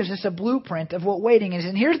kind of gives us a blueprint of what waiting is.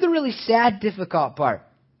 And here's the really sad, difficult part.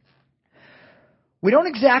 We don't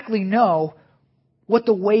exactly know what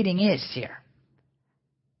the waiting is here.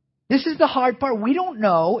 This is the hard part. We don't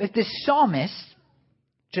know if this psalmist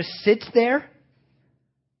just sits there,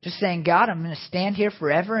 just saying, God, I'm going to stand here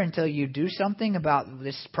forever until you do something about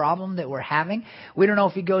this problem that we're having. We don't know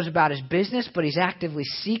if he goes about his business, but he's actively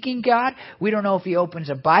seeking God. We don't know if he opens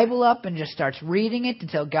a Bible up and just starts reading it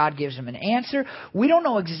until God gives him an answer. We don't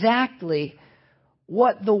know exactly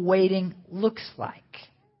what the waiting looks like.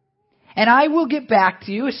 And I will get back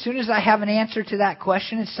to you as soon as I have an answer to that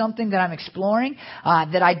question. It's something that I'm exploring,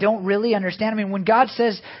 that I don't really understand. I mean, when God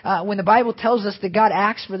says, when the Bible tells us that God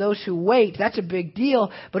acts for those who wait, that's a big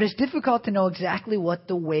deal, but it's difficult to know exactly what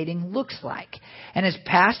the waiting looks like. And as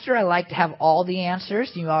pastor, I like to have all the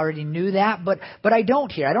answers. You already knew that, but I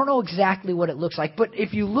don't here. I don't know exactly what it looks like. But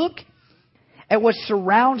if you look at what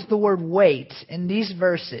surrounds the word wait in these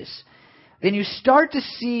verses, then you start to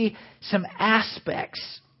see some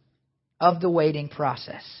aspects of the waiting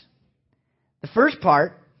process. The first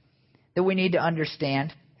part that we need to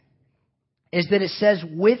understand is that it says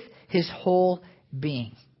with his whole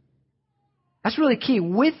being. That's really key.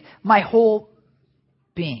 With my whole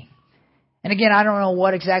being. And again, I don't know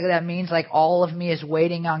what exactly that means, like all of me is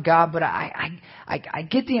waiting on God, but I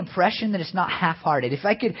get the impression that it's not half-hearted. If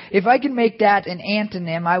I could make that an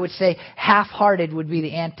antonym, I would say half-hearted would be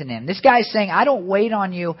the antonym. This guy is saying, I don't wait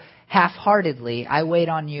on you half-heartedly, I wait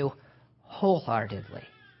on you wholeheartedly.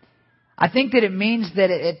 I think that it means that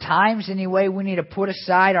at times anyway, we need to put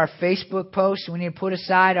aside our Facebook posts, we need to put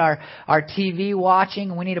aside our TV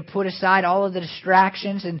watching, we need to put aside all of the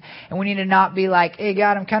distractions, and we need to not be like, hey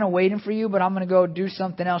God, I'm kind of waiting for you, but I'm going to go do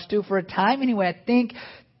something else too. For a time anyway, I think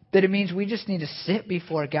that it means we just need to sit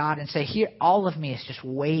before God and say, here, all of me is just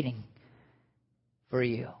waiting for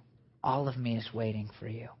you. All of me is waiting for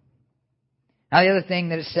you. Now, the other thing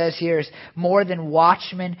that it says here is more than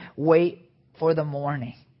watchmen wait for the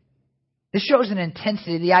morning. This shows an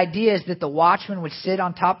intensity. The idea is that the watchmen would sit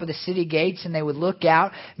on top of the city gates and they would look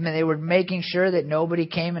out and they were making sure that nobody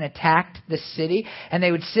came and attacked the city. And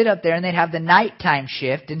they would sit up there and they'd have the nighttime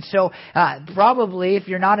shift. And so probably if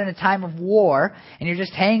you're not in a time of war and you're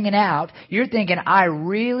just hanging out, you're thinking, I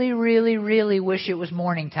really, really, really wish it was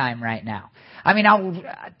morning time right now. I mean,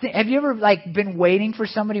 have you ever been waiting for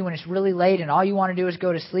somebody when it's really late and all you want to do is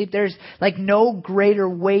go to sleep? There's no greater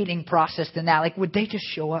waiting process than that. Would they just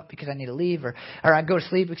show up because I need to leave or I go to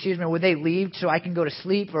sleep, or would they leave so I can go to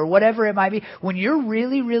sleep or whatever it might be? When you're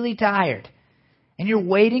really, really tired and you're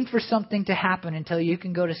waiting for something to happen until you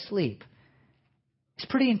can go to sleep, it's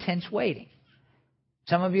pretty intense waiting.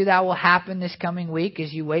 Some of you, that will happen this coming week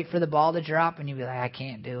as you wait for the ball to drop and you'll be like, I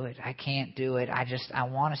can't do it. I can't do it. I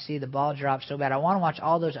want to see the ball drop so bad. I want to watch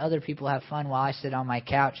all those other people have fun while I sit on my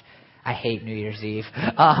couch. I hate New Year's Eve.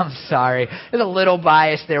 I'm sorry. There's a little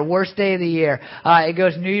bias there. Worst day of the year. It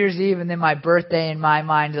goes New Year's Eve and then my birthday in my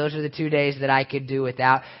mind. Those are the 2 days that I could do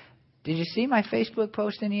without. Did you see my Facebook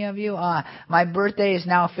post, any of you? My birthday is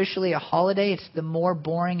now officially a holiday. It's the more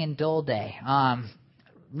boring and dull day.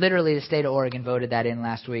 Literally, the state of Oregon voted that in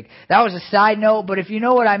last week. That was a side note, but if you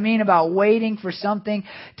know what I mean about waiting for something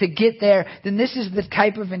to get there, then this is the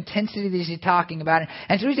type of intensity that he's talking about.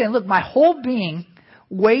 And so he's saying, look, my whole being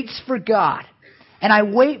waits for God. And I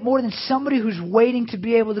wait more than somebody who's waiting to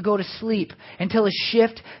be able to go to sleep until a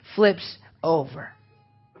shift flips over.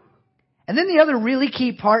 And then the other really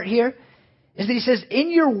key part here is that he says,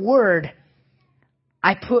 in your word,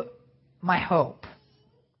 I put my hope.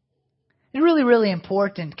 It's a really, really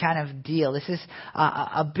important kind of deal. This is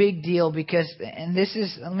a big deal because, and this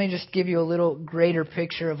is, let me just give you a little greater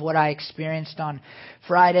picture of what I experienced on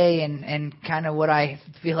Friday and kind of what I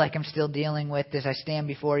feel like I'm still dealing with as I stand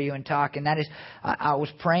before you and talk. And that is, I was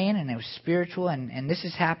praying and it was spiritual, and this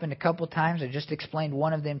has happened a couple times. I just explained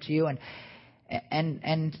one of them to you.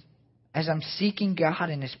 And as I'm seeking God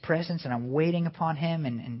in His presence and I'm waiting upon Him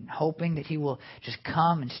and hoping that He will just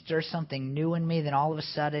come and stir something new in me, then all of a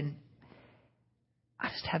sudden, I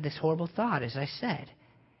just had this horrible thought, as I said.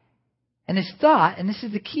 And this thought, and this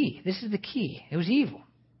is the key. It was evil.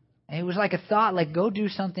 And it was like a thought, like, go do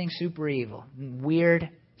something super evil. Weird,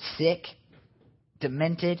 sick,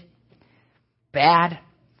 demented, bad,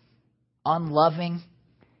 unloving.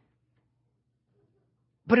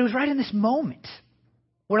 But it was right in this moment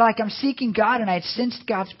where, like, I'm seeking God and I had sensed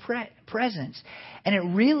God's presence. And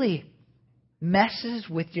it really messes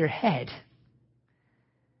with your head.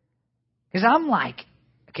 Because I'm like,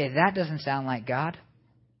 okay, that doesn't sound like God.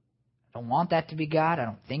 I don't want that to be God. I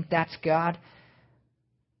don't think that's God.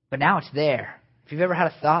 But now it's there. If you've ever had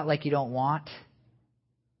a thought like you don't want,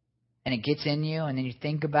 and it gets in you, and then you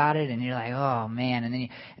think about it, and you're like, oh man, and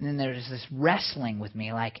then there's this wrestling with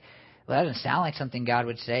me, like, well, that doesn't sound like something God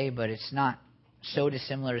would say, but it's not so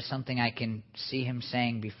dissimilar to something I can see Him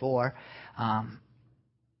saying before.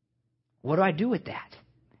 What do I do with that?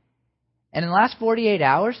 And in the last 48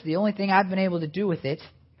 hours, the only thing I've been able to do with it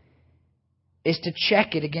is to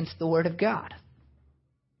check it against the Word of God.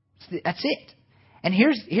 That's it. And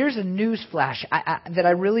here's a news flash that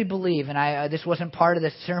I really believe, and this wasn't part of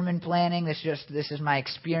the sermon planning. This is my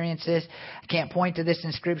experiences. I can't point to this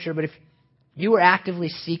in Scripture, but if you are actively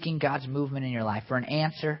seeking God's movement in your life for an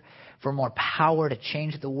answer, for more power to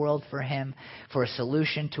change the world for Him, for a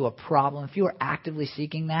solution to a problem, if you are actively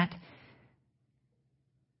seeking that,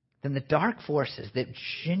 then the dark forces that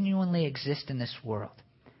genuinely exist in this world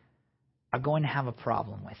are going to have a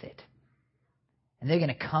problem with it. And they're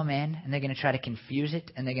going to come in and they're going to try to confuse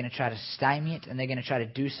it and they're going to try to stymie it and they're going to try to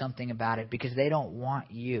do something about it because they don't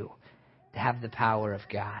want you to have the power of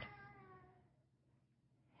God.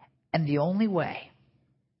 And the only way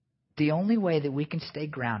that we can stay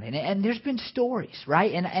grounded, and there's been stories,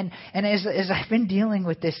 right? And as I've been dealing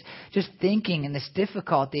with this, just thinking and this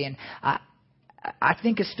difficulty, and I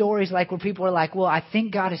think of stories like where people are like, well, I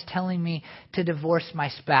think God is telling me to divorce my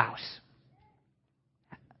spouse.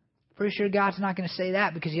 Pretty sure God's not going to say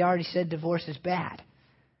that because He already said divorce is bad.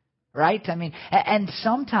 Right? I mean, and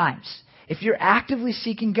sometimes if you're actively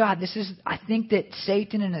seeking God, I think that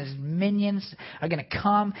Satan and his minions are going to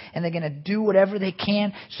come and they're going to do whatever they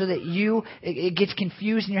can so that it gets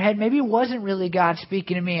confused in your head. Maybe it wasn't really God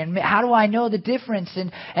speaking to me, and how do I know the difference?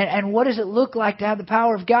 And what does it look like to have the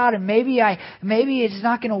power of God? And maybe it's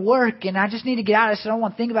not going to work, and I just need to get out of this. I don't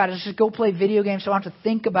want to think about it. Let's just go play video games so I don't have to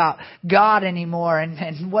think about God anymore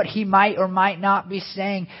and what He might or might not be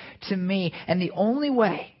saying to me. And the only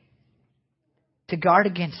way to guard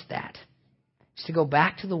against that is to go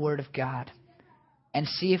back to the Word of God and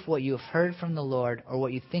see if what you have heard from the Lord or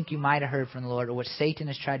what you think you might have heard from the Lord or what Satan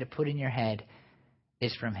has tried to put in your head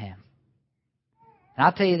is from Him. And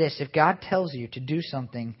I'll tell you this, if God tells you to do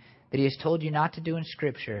something that He has told you not to do in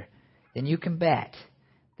Scripture, then you can bet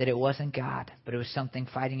that it wasn't God, but it was something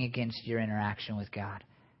fighting against your interaction with God.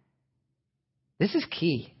 This is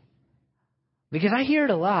key. Because I hear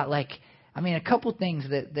it a lot, a couple things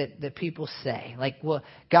that people say. Like, well,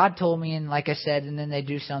 God told me, and like I said, and then they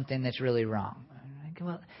do something that's really wrong.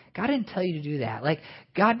 Well, God didn't tell you to do that. Like,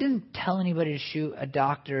 God didn't tell anybody to shoot a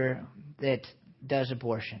doctor that does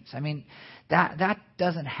abortions. I mean, that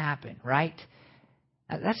doesn't happen, right?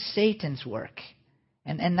 That's Satan's work.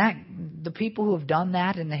 And that the people who have done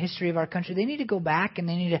that in the history of our country, they need to go back and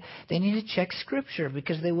they need to check Scripture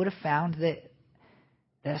because they would have found that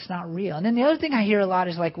that's not real. And then the other thing I hear a lot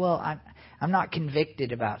is like, well, I'm not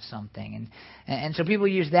convicted about something. And so people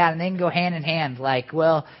use that and they can go hand in hand. Like,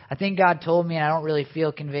 well, I think God told me and I don't really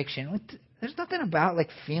feel conviction. There's nothing about like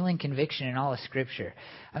feeling conviction in all of Scripture.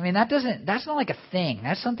 I mean, that's not like a thing.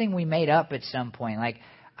 That's something we made up at some point. Like,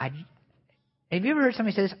 have you ever heard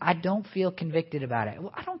somebody say this? I don't feel convicted about it.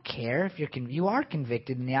 Well, I don't care if you are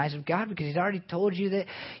convicted in the eyes of God because He's already told you that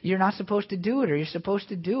you're not supposed to do it or you're supposed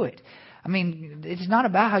to do it. I mean, it's not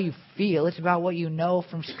about how you feel. It's about what you know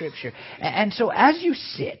from Scripture. And so as you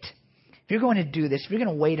sit, if you're going to do this, if you're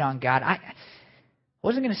going to wait on God, I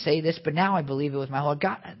wasn't going to say this, but now I believe it with my whole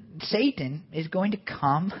God. Satan is going to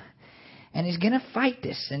come and he's going to fight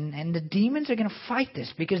this. And the demons are going to fight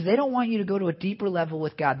this because they don't want you to go to a deeper level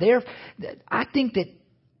with God. I think that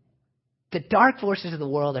the dark forces of the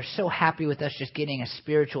world are so happy with us just getting a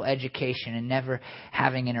spiritual education and never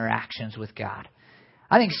having interactions with God.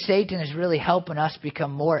 I think Satan is really helping us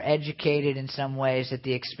become more educated in some ways at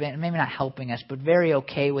the expense, maybe not helping us, but very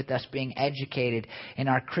okay with us being educated in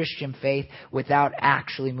our Christian faith without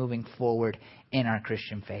actually moving forward in our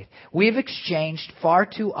Christian faith. We've exchanged far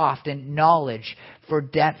too often knowledge for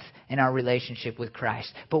depth in our relationship with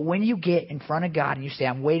Christ. But when you get in front of God and you say,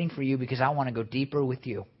 I'm waiting for you because I want to go deeper with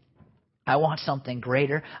you. I want something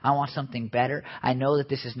greater. I want something better. I know that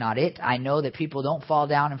this is not it. I know that people don't fall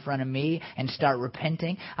down in front of me and start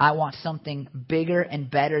repenting. I want something bigger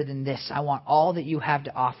and better than this. I want all that you have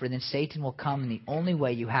to offer. Then Satan will come, and the only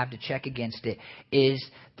way you have to check against it is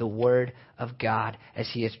the Word of God as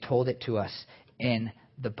He has told it to us in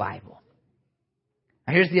the Bible.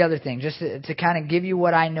 Now, here's the other thing, just to kind of give you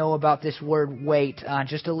what I know about this word wait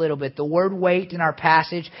just a little bit. The word wait in our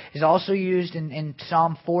passage is also used in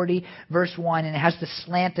Psalm 40, verse 1, and it has the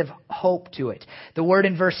slant of hope to it. The word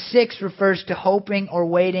in verse 6 refers to hoping or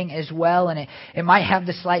waiting as well, and it might have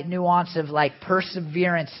the slight nuance of like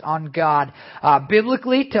perseverance on God.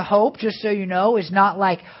 Biblically, to hope, just so you know, is not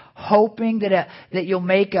like hoping that you'll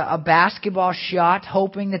make a basketball shot,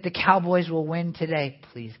 hoping that the Cowboys will win today.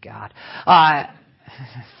 Please, God.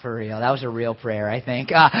 For real. That was a real prayer, I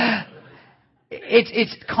think.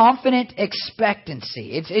 It's confident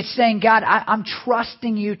expectancy. It's saying, God, I'm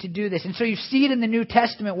trusting you to do this. And so you see it in the New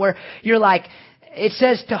Testament where you're like, it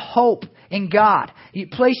says to hope in God. You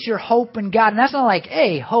place your hope in God. And that's not like,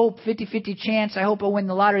 hey, hope, 50-50 chance, I hope I'll win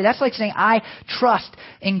the lottery. That's like saying, I trust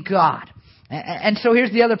in God. And so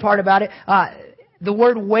here's the other part about it. The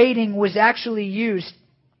word waiting was actually used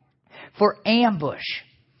for ambush.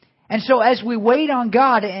 And so as we wait on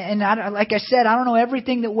God, and like I said, I don't know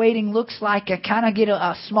everything that waiting looks like. I kind of get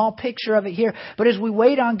a small picture of it here. But as we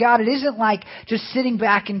wait on God, it isn't like just sitting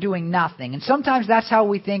back and doing nothing. And sometimes that's how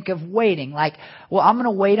we think of waiting. Like, well, I'm going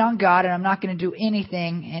to wait on God and I'm not going to do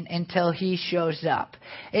anything until He shows up.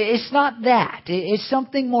 It's not that. It's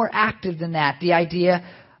something more active than that. The idea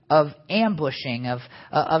of ambushing,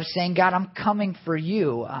 of saying, God, I'm coming for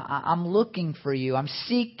you. I'm looking for you. I'm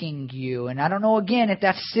seeking you. And I don't know, again, if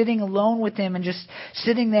that's sitting alone with Him and just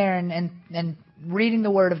sitting there and reading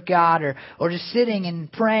the Word of God, or just sitting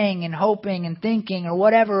and praying and hoping and thinking or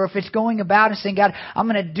whatever, or if it's going about and saying, God, I'm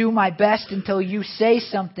going to do my best until you say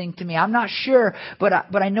something to me. I'm not sure, but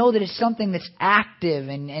I know that it's something that's active,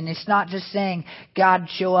 and it's not just saying, God,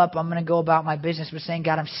 show up, I'm going to go about my business, but saying,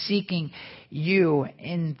 God, I'm seeking you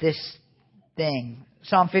in this thing.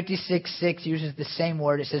 Psalm 56:6 uses the same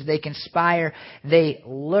word. It says they conspire, they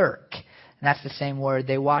lurk. And that's the same word.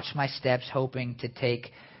 They watch my steps, hoping to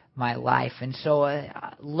take my life. And so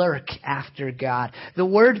lurk after God. The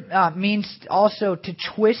word means also to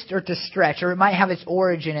twist or to stretch, or it might have its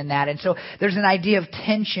origin in that. And so there's an idea of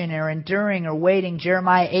tension or enduring or waiting.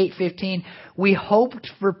 Jeremiah 8:15, we hoped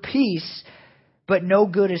for peace, but no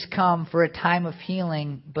good has come, for a time of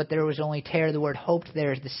healing, but there was only terror. The word hoped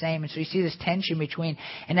there is the same. And so you see this tension between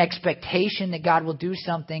an expectation that God will do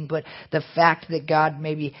something, but the fact that God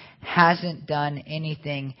maybe hasn't done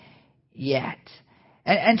anything yet.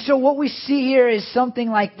 And so what we see here is something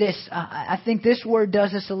like this. I think this word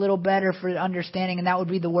does us a little better for understanding, and that would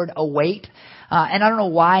be the word await. And I don't know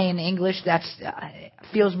why in English that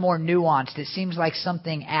feels more nuanced. It seems like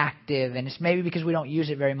something active, and it's maybe because we don't use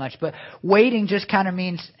it very much. But waiting just kind of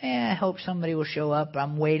means, I hope somebody will show up.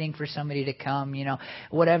 I'm waiting for somebody to come,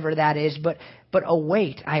 whatever that is. But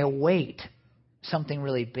await, I await something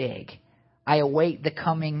really big. I await the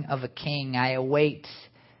coming of a king. I await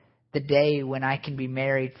the day when I can be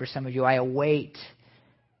married for some of you. I await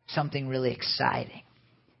something really exciting.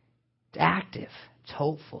 It's active. It's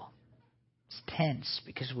hopeful. It's tense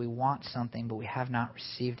because we want something, but we have not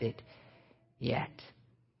received it yet.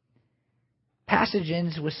 Passage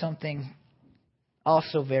ends with something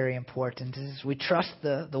also very important. As we trust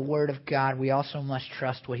the Word of God, we also must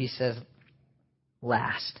trust what He says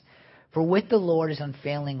last. For with the Lord is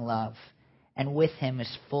unfailing love, and with Him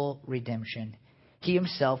is full redemption. He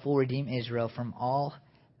Himself will redeem Israel from all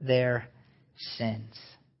their sins.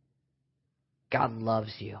 God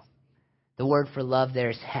loves you. The word for love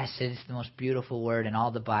there is hesed. It's the most beautiful word in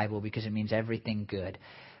all the Bible because it means everything good.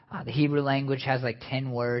 The Hebrew language has like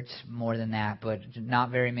 10 words, more than that, but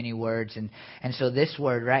not very many words. And so this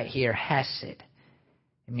word right here, hesed, it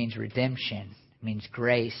means redemption. It means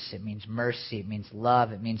grace. It means mercy. It means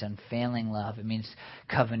love. It means unfailing love. It means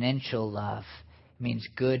covenantal love. It It means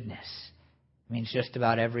goodness. It means just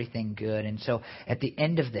about everything good. And so at the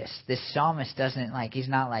end of this psalmist he's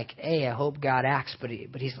not like, hey, I hope God acts, but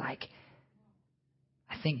he's like,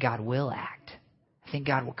 I think God will act. I think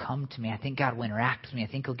God will come to me. I think God will interact with me. I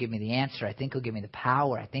think He'll give me the answer. I think He'll give me the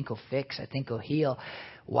power. I think He'll fix. I think He'll heal.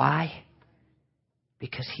 Why?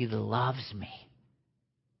 Because He loves me.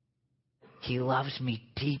 He loves me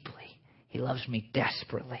deeply. He loves me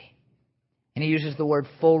desperately. And he uses the word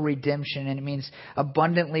full redemption, and it means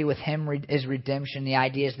abundantly with Him is redemption. The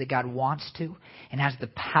idea is that God wants to and has the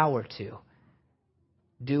power to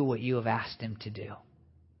do what you have asked Him to do,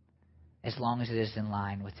 as long as it is in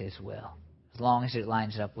line with His will, as long as it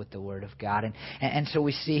lines up with the Word of God. And so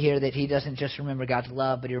we see here that He doesn't just remember God's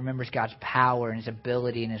love, but He remembers God's power and His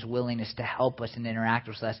ability and His willingness to help us and interact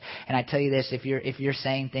with us. And I tell you this, if you're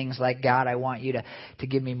saying things like, God, I want you to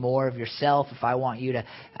give me more of yourself, if I want you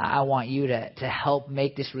to help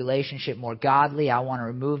make this relationship more godly, I want to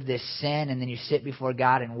remove this sin, and then you sit before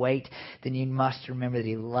God and wait, then you must remember that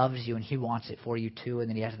He loves you and He wants it for you too, and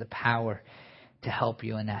that He has the power to help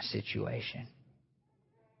you in that situation.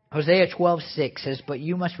 Hosea 12:6 says, but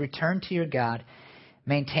you must return to your God,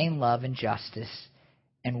 maintain love and justice,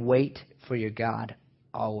 and wait for your God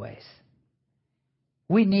always.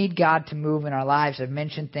 We need God to move in our lives. I've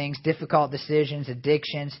mentioned things, difficult decisions,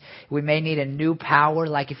 addictions. We may need a new power.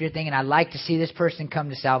 Like if you're thinking, I'd like to see this person come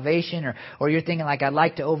to salvation, or you're thinking like, I'd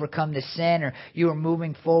like to overcome this sin, or you are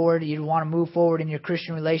moving forward, you want to move forward in your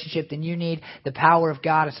Christian relationship, then you need the power of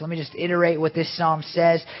God. So let me just iterate what this psalm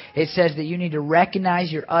says. It says that you need to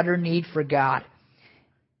recognize your utter need for God.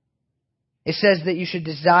 It says that you should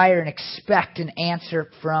desire and expect an answer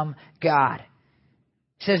from God.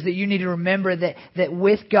 It says that you need to remember that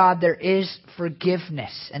with God there is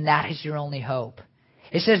forgiveness, and that is your only hope.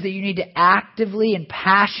 It says that you need to actively and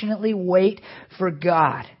passionately wait for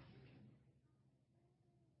God.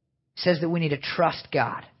 It says that we need to trust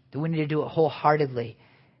God, that we need to do it wholeheartedly,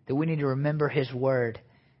 that we need to remember His Word.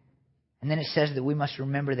 And then it says that we must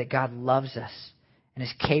remember that God loves us and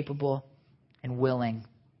is capable and willing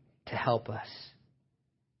to help us.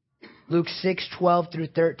 Luke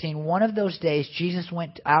 6:12-13. One of those days, Jesus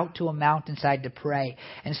went out to a mountainside to pray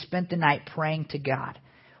and spent the night praying to God.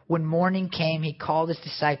 When morning came, He called His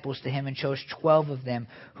disciples to Him and chose 12 of them,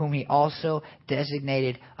 whom He also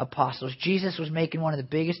designated apostles. Jesus was making one of the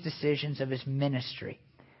biggest decisions of His ministry.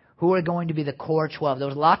 Who are going to be the core 12? There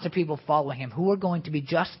was lots of people following Him. Who are going to be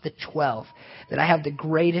just the 12 that I have the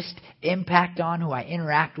greatest impact on, who I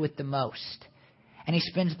interact with the most? And He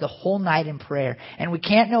spends the whole night in prayer. And we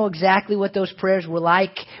can't know exactly what those prayers were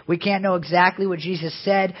like. We can't know exactly what Jesus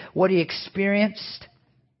said, what He experienced.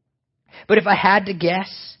 But if I had to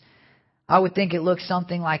guess, I would think it looked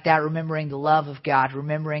something like that, remembering the love of God,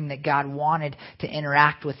 remembering that God wanted to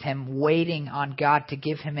interact with him, waiting on God to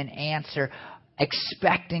give him an answer,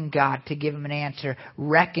 expecting God to give him an answer,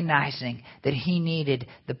 recognizing that he needed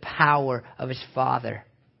the power of his Father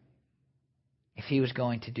if he was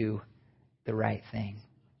going to do the right thing.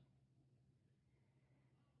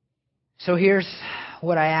 So here's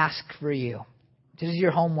what I ask for you. This is your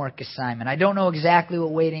homework assignment. I don't know exactly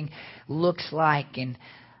what waiting looks like, and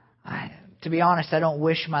to be honest, I don't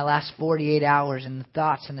wish my last 48 hours and the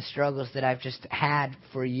thoughts and the struggles that I've just had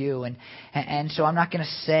for you. And so I'm not going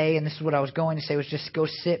to say, and this is what I was going to say, was just go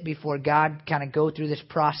sit before God, kind of go through this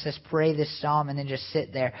process, pray this psalm, and then just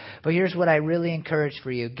sit there. But here's what I really encourage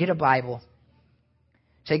for you. Get a Bible.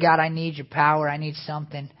 Say, God, I need your power. I need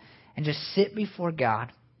something. And just sit before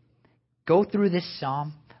God. Go through this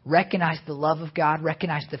psalm. Recognize the love of God.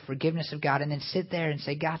 Recognize the forgiveness of God. And then sit there and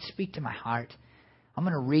say, God, speak to my heart. I'm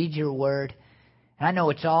going to read your word. And I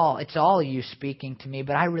know it's all you speaking to me,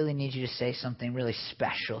 but I really need you to say something really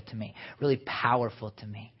special to me, really powerful to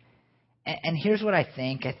me. And here's what I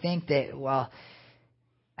think. I think that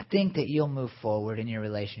you'll move forward in your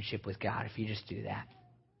relationship with God if you just do that.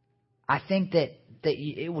 I think that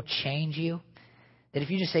it will change you. That if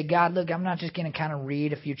you just say, God, look, I'm not just going to kind of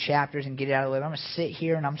read a few chapters and get it out of the way. I'm going to sit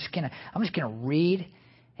here and I'm just going to read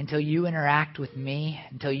until you interact with me,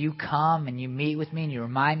 until you come and you meet with me and you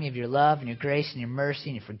remind me of your love and your grace and your mercy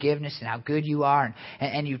and your forgiveness and how good you are,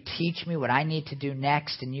 and you teach me what I need to do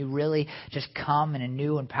next, and you really just come in a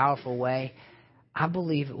new and powerful way. I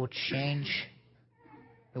believe it will change.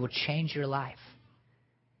 It will change your life.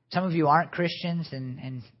 Some of you aren't Christians,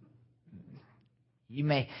 and you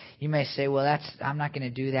may say, well, I'm not going to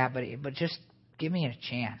do that, but just give me a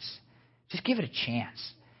chance. Just give it a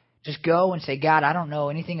chance. Just go and say, God, I don't know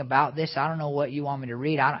anything about this. I don't know what you want me to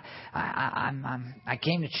read. I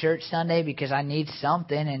came to church Sunday because I need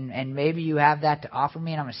something, and maybe you have that to offer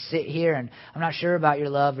me, and I'm going to sit here, and I'm not sure about your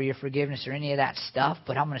love or your forgiveness or any of that stuff,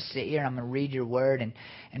 but I'm going to sit here and I'm going to read your word,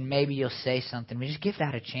 and maybe you'll say something. But just give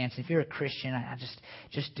that a chance. If you're a Christian, I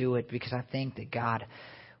just do it, because I think that God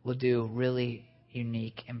will do really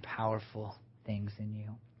unique and powerful things in you.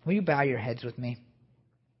 Will you bow your heads with me?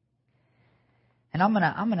 And I'm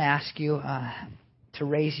gonna ask you to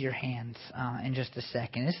raise your hands in just a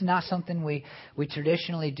second. This is not something we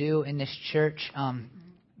traditionally do in this church.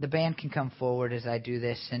 The band can come forward as I do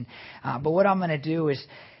this, but what I'm going to do is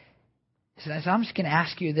I'm just going to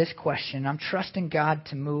ask you this question. I'm trusting God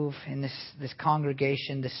to move in this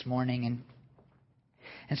congregation this morning,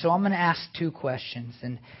 and so I'm going to ask two questions,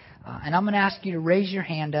 and I'm going to ask you to raise your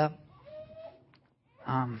hand up.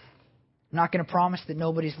 I'm not going to promise that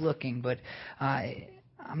nobody's looking, but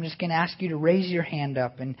I'm just going to ask you to raise your hand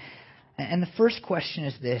up. And the first question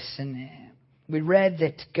is this. And we read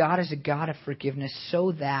that God is a God of forgiveness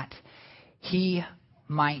so that He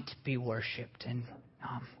might be worshipped. And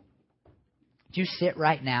you sit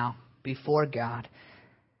right now before God.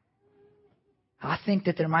 I think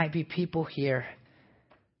that there might be people here.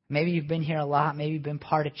 Maybe you've been here a lot. Maybe you've been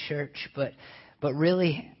part of church. But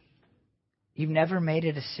really, you've never made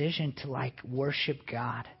a decision to worship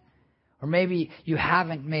God. Or maybe you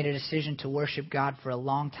haven't made a decision to worship God for a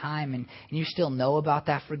long time, and you still know about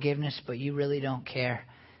that forgiveness, but you really don't care.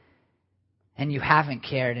 And you haven't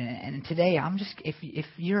cared. And today, if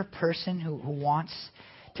you're a person who wants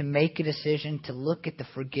to make a decision to look at the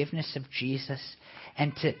forgiveness of Jesus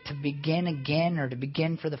and to begin again, or to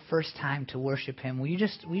begin for the first time to worship Him, will you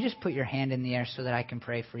just put your hand in the air so that I can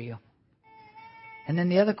pray for you? And then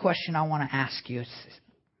the other question I want to ask you,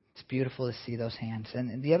 it's beautiful to see those hands.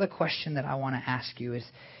 And the other question that I want to ask you is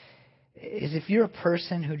if you're a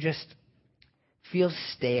person who just feels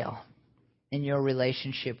stale in your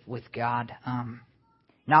relationship with God,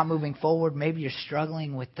 not moving forward, maybe you're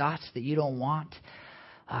struggling with thoughts that you don't want.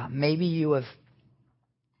 Maybe you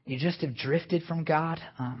just have drifted from God.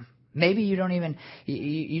 Maybe you don't even,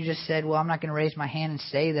 you just said, well, I'm not going to raise my hand and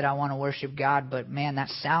say that I want to worship God, but man, that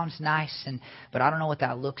sounds nice, but I don't know what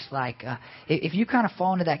that looks like. If you kind of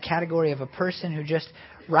fall into that category of a person who just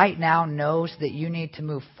right now knows that you need to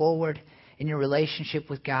move forward in your relationship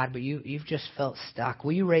with God, but you've just felt stuck,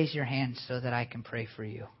 will you raise your hand so that I can pray for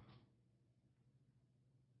you?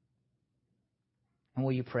 And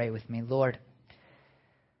will you pray with me? Lord,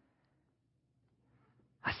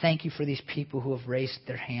 I thank you for these people who have raised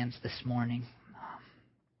their hands this morning.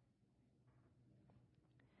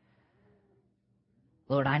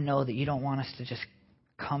 Lord, I know that you don't want us to just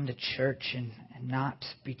come to church and not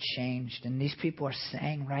be changed. And these people are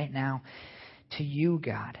saying right now to you,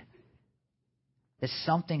 God, that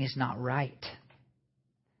something is not right.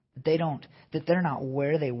 That they're not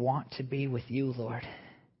where they want to be with you, Lord.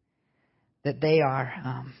 That they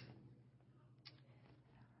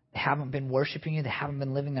haven't been worshiping you, they haven't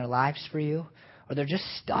been living their lives for you, or they're just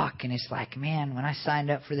stuck, and it's like, man, when I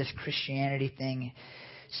signed up for this Christianity thing,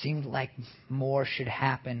 it seemed like more should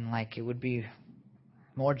happen, like it would be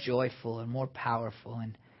more joyful and more powerful.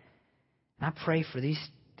 And I pray for these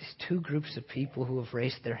two groups of people who have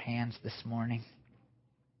raised their hands this morning.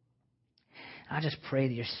 I just pray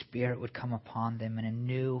that your Spirit would come upon them in a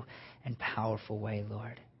new and powerful way,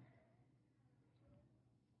 Lord.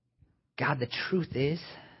 God, the truth is,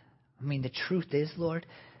 Lord,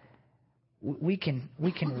 we can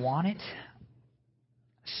want it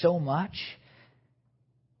so much,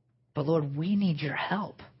 but Lord, we need your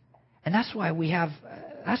help, and that's why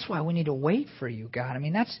we need to wait for you, God. I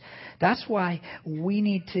mean, that's why we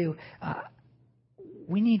need to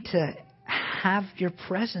have your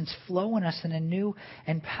presence flow in us in a new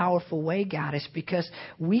and powerful way, God. It's because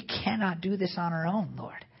we cannot do this on our own,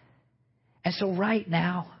 Lord. And so right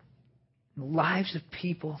now, lives of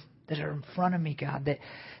people that are in front of me, God,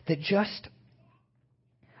 that just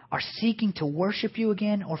are seeking to worship you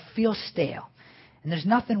again or feel stale. And there's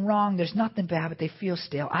nothing wrong, there's nothing bad, but they feel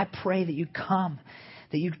stale. I pray that you'd come,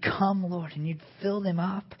 Lord, and you'd fill them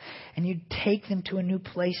up, and you'd take them to a new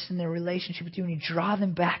place in their relationship with you, and you'd draw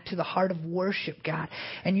them back to the heart of worship, God,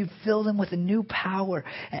 and you'd fill them with a new power,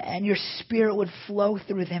 and your Spirit would flow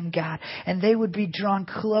through them, God, and they would be drawn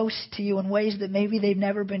close to you in ways that maybe they've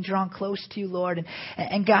never been drawn close to you, Lord.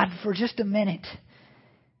 And God, for just a minute,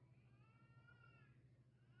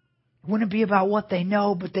 it wouldn't be about what they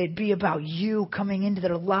know, but they'd be about you coming into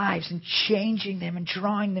their lives and changing them and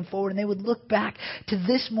drawing them forward. And they would look back to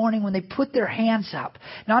this morning when they put their hands up,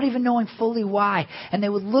 not even knowing fully why. And they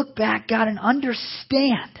would look back, God, and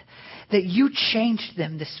understand that you changed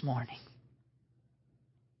them this morning.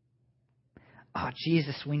 Oh,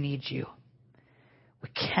 Jesus, we need you. We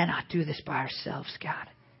cannot do this by ourselves, God.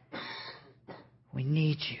 We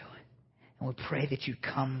need you. And we pray that you'd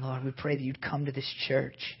come, Lord. We pray that you'd come to this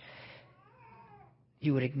church.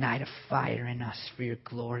 You would ignite a fire in us for your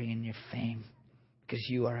glory and your fame, because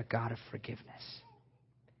you are a God of forgiveness.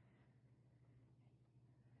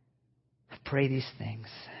 I pray these things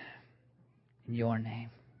in your name.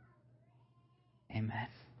 Amen.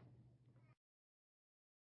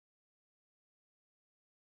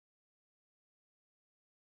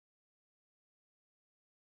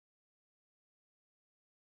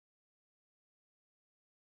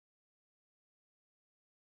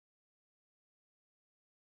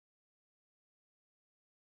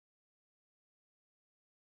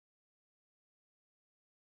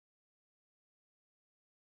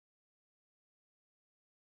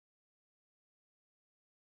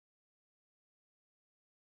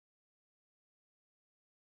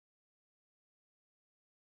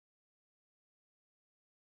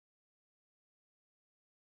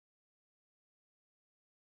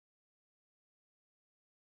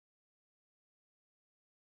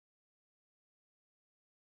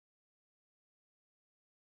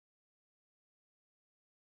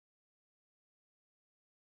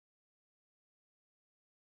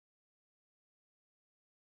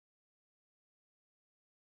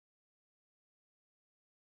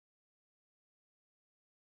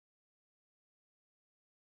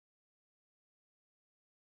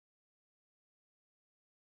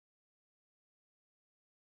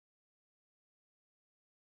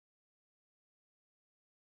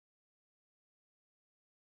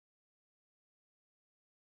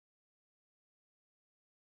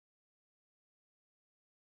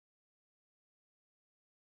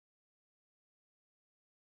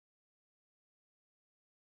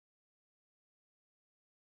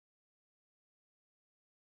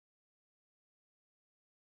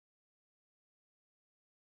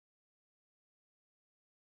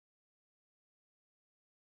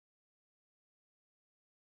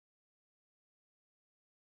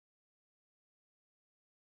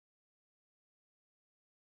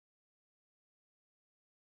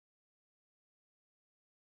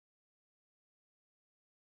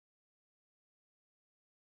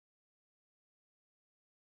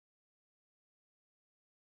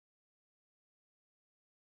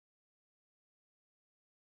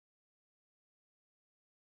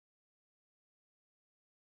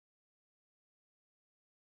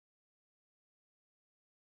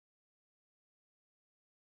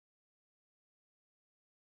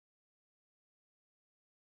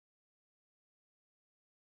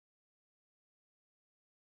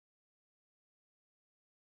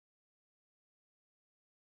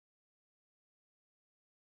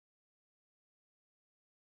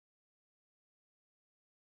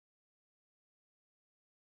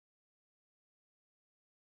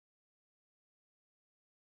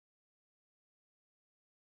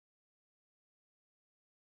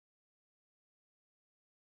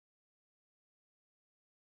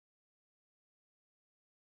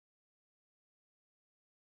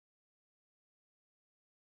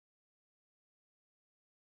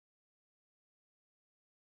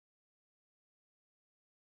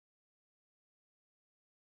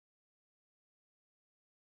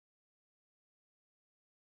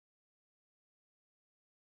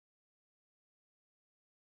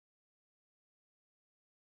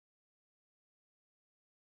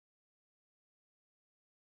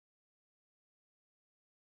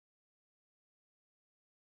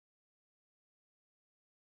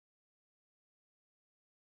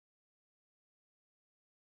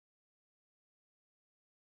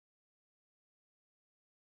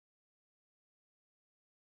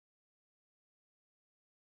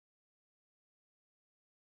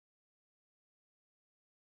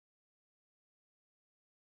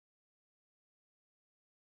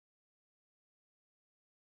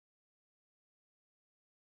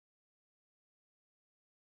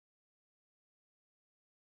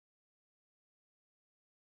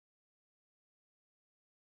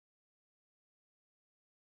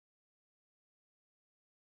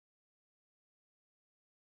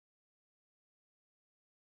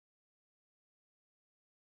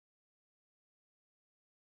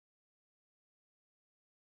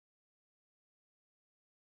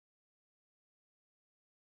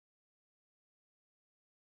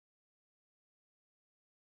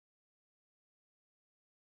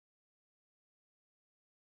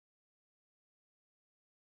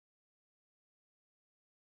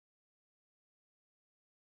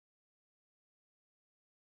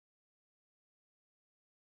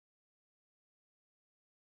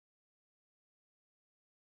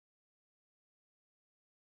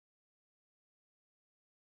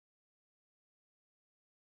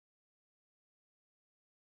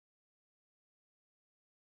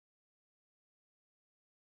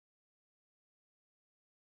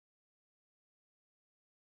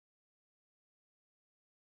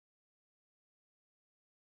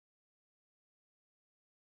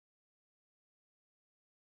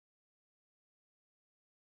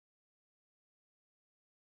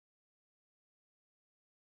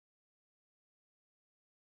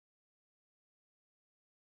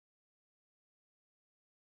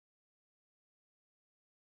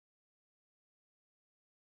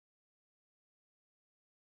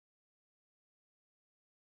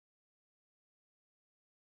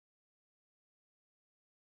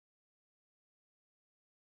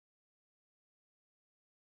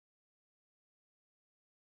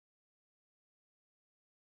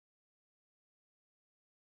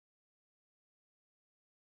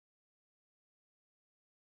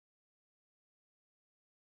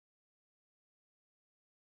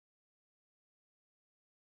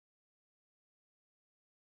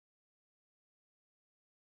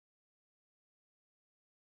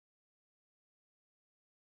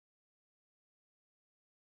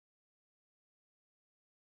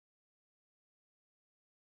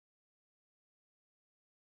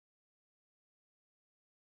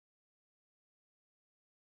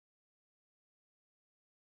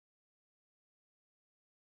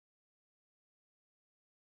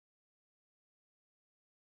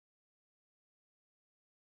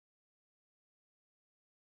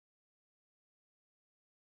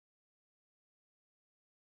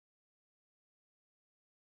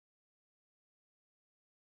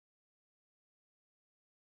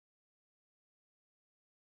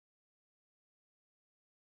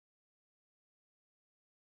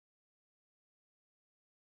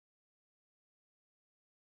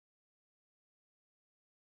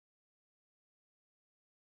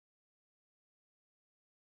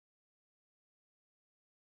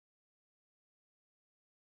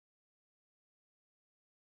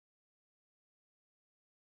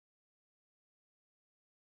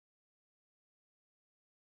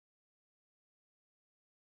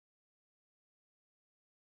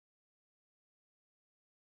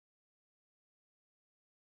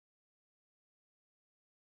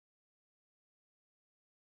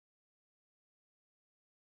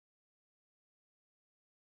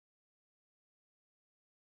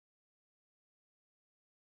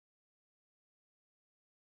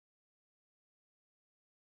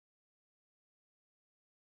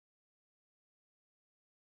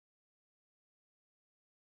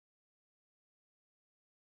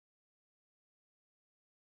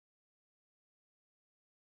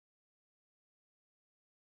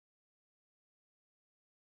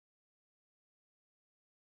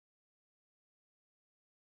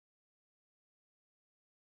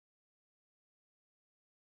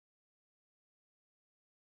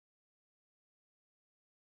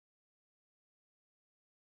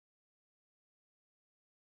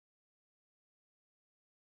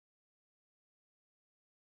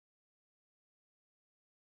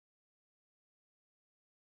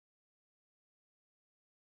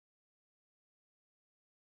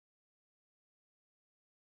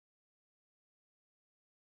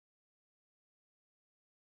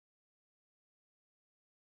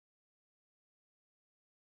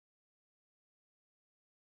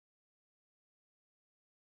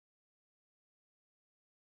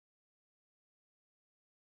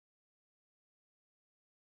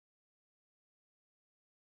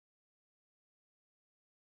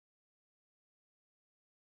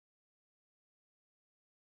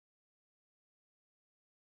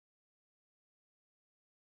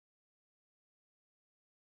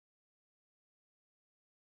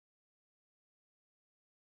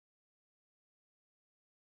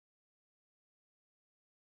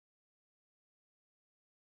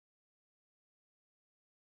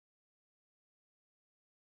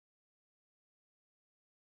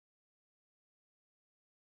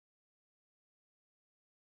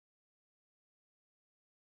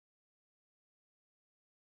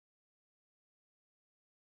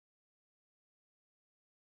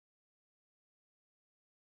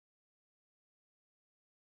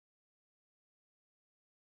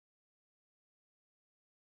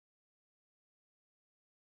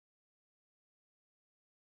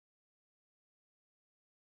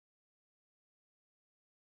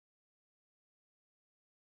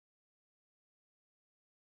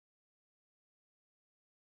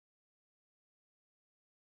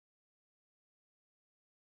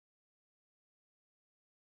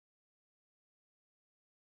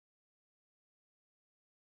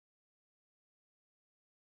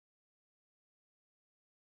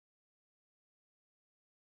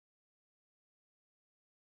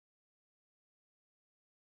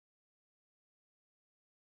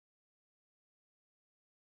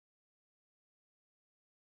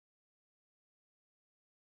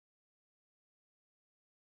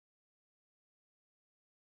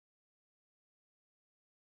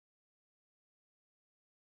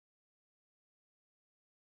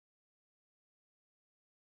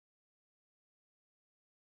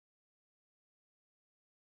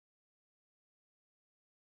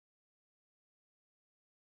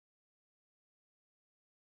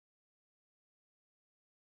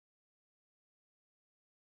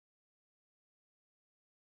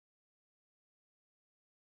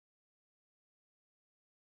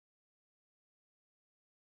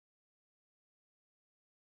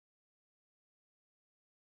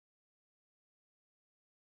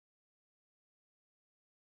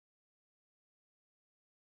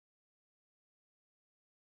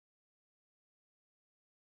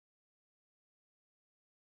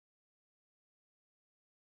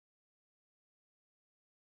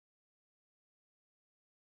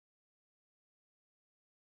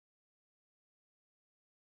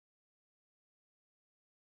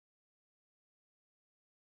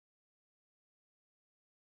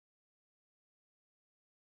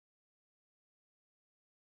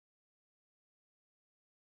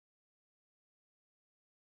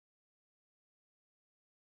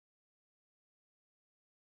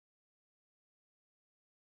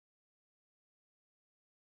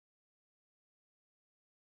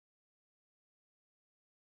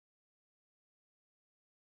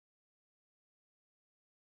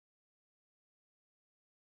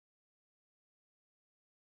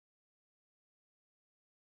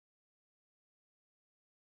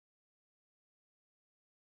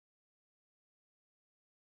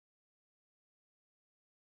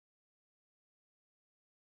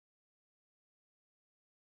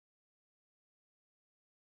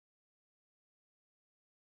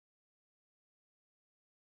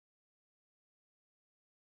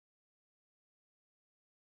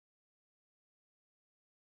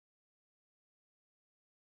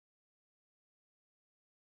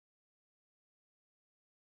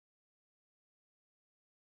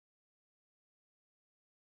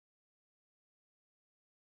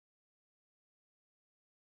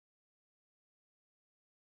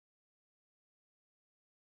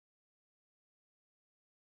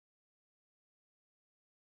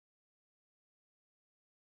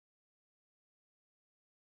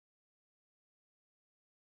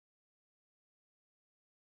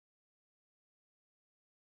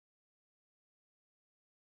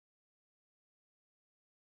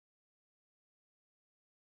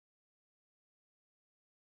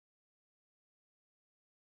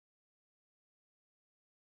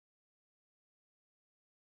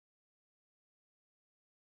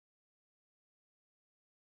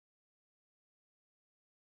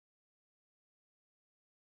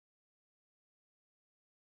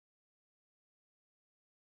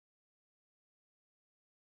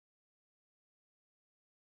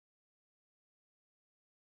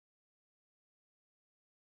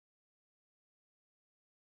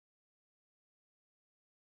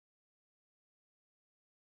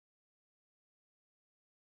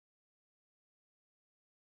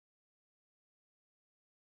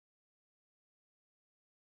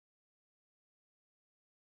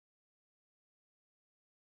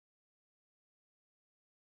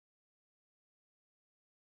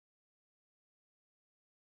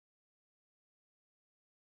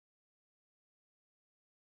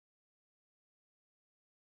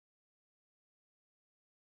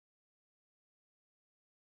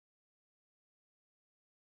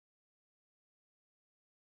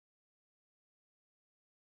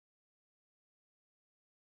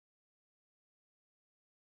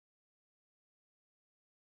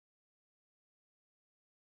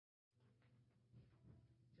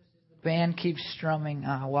 band keeps strumming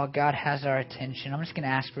while God has our attention, I'm just going to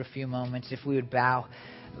ask for a few moments if we would bow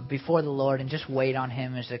before the Lord and just wait on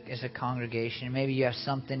Him as a congregation. Maybe you have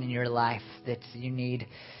something in your life that you need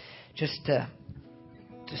just to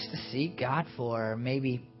seek God for. Or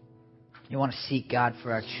maybe you want to seek God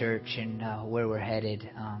for our church and where we're headed.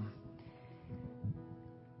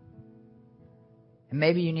 And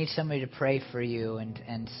maybe you need somebody to pray for you,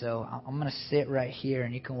 and so I'm going to sit right here,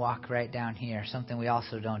 and you can walk right down here, something we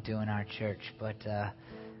also don't do in our church. But I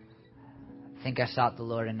think I sought the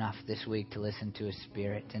Lord enough this week to listen to His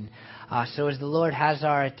Spirit. And so as the Lord has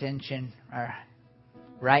our attention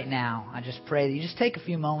right now, I just pray that you just take a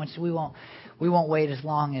few moments. We won't wait as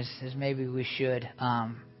long as maybe we should.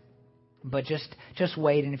 But just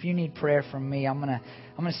wait, and if you need prayer from me, I'm gonna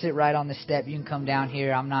sit right on the step. You can come down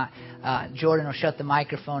here. I'm not. Jordan will shut the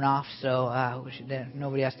microphone off, so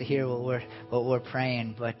nobody has to hear what we're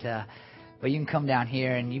praying. But you can come down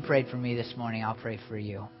here, and you prayed for me this morning. I'll pray for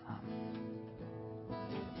you.